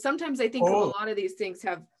 You know, sometimes I think of a lot of these things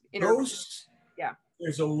have ghosts. Yeah,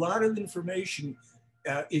 there's a lot of information.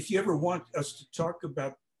 If you ever want us to talk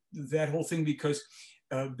about that whole thing, because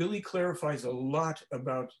Billy clarifies a lot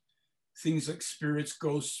about things like spirits,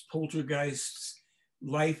 ghosts, poltergeists,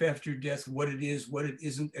 life after death, what it is, what it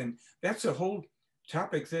isn't, and that's a whole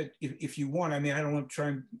topic that if you want, I mean, I don't want to try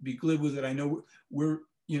and be glib with it. I know we're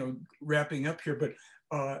you know, wrapping up here, but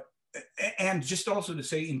and just also to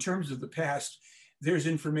say, in terms of the past, there's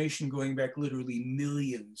information going back literally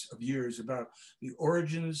millions of years about the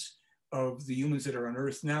origins of the humans that are on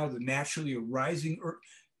Earth now, the naturally arising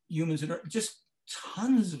humans on Earth, just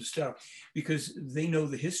tons of stuff, because they know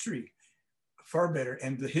the history far better,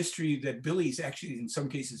 and the history that Billy's actually in some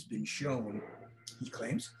cases been shown, he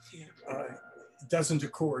claims, doesn't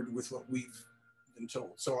accord with what we've been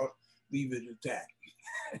told. So I'll leave it at that.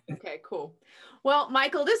 Okay, cool. Well,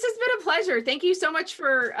 Michael, this has been a pleasure. Thank you so much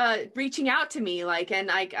for reaching out to me. Like, and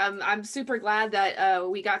I'm super glad that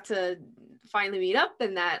we got to finally meet up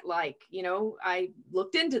and that, like, you know, I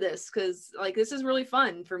looked into this because like this is really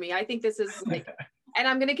fun for me. I think this is like, and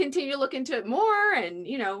I'm going to continue to look into it more. And,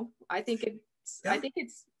 you know, I think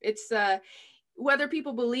it's whether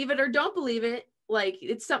people believe it or don't believe it, like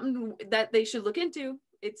it's something that they should look into.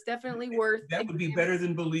 It's definitely worth. That would be better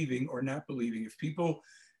than believing or not believing. If people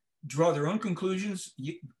draw their own conclusions,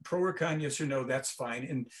 pro or con, yes or no, that's fine.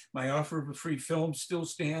 And my offer of a free film still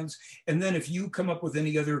stands. And then if you come up with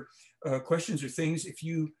any other questions or things, if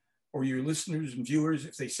you or your listeners and viewers,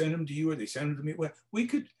 if they send them to you or they send them to me, well, we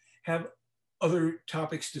could have other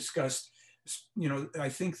topics discussed. You know, I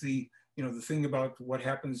think the thing about what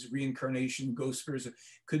happens, reincarnation, ghost spirits,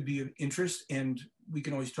 could be of interest, and we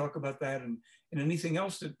can always talk about that and anything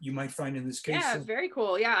else that you might find in this case. Yeah, very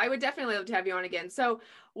cool. Yeah, I would definitely love to have you on again. So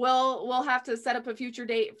we'll have to set up a future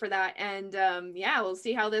date for that, and yeah, we'll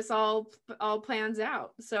see how this all plans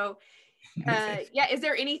out. So yeah, is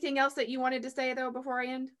there anything else that you wanted to say though before I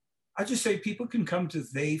end? I'll just say people can come to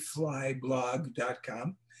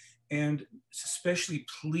theyflyblog.com, and especially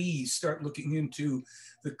please start looking into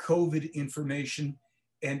the COVID information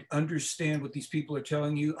and understand what these people are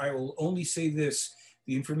telling you. I will only say this: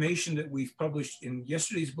 the information that we've published in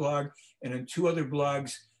yesterday's blog and in 2 other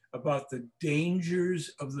blogs about the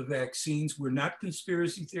dangers of the vaccines. We're not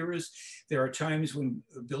conspiracy theorists. There are times when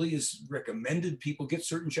Billy has recommended people get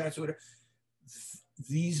certain shots or whatever.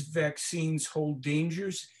 These vaccines hold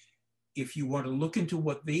dangers. If you want to look into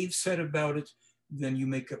what they've said about it, then you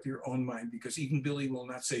make up your own mind, because even Billy will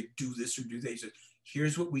not say, do this or do that. He says,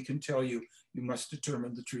 here's what we can tell you. You must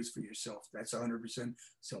determine the truth for yourself. That's 100%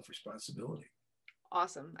 self-responsibility.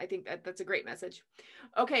 Awesome. I think that's a great message.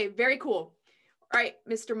 Okay, very cool. All right,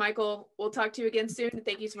 Mr. Michael, we'll talk to you again soon.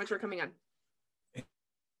 Thank you so much for coming on.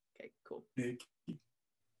 Okay, cool. Nick.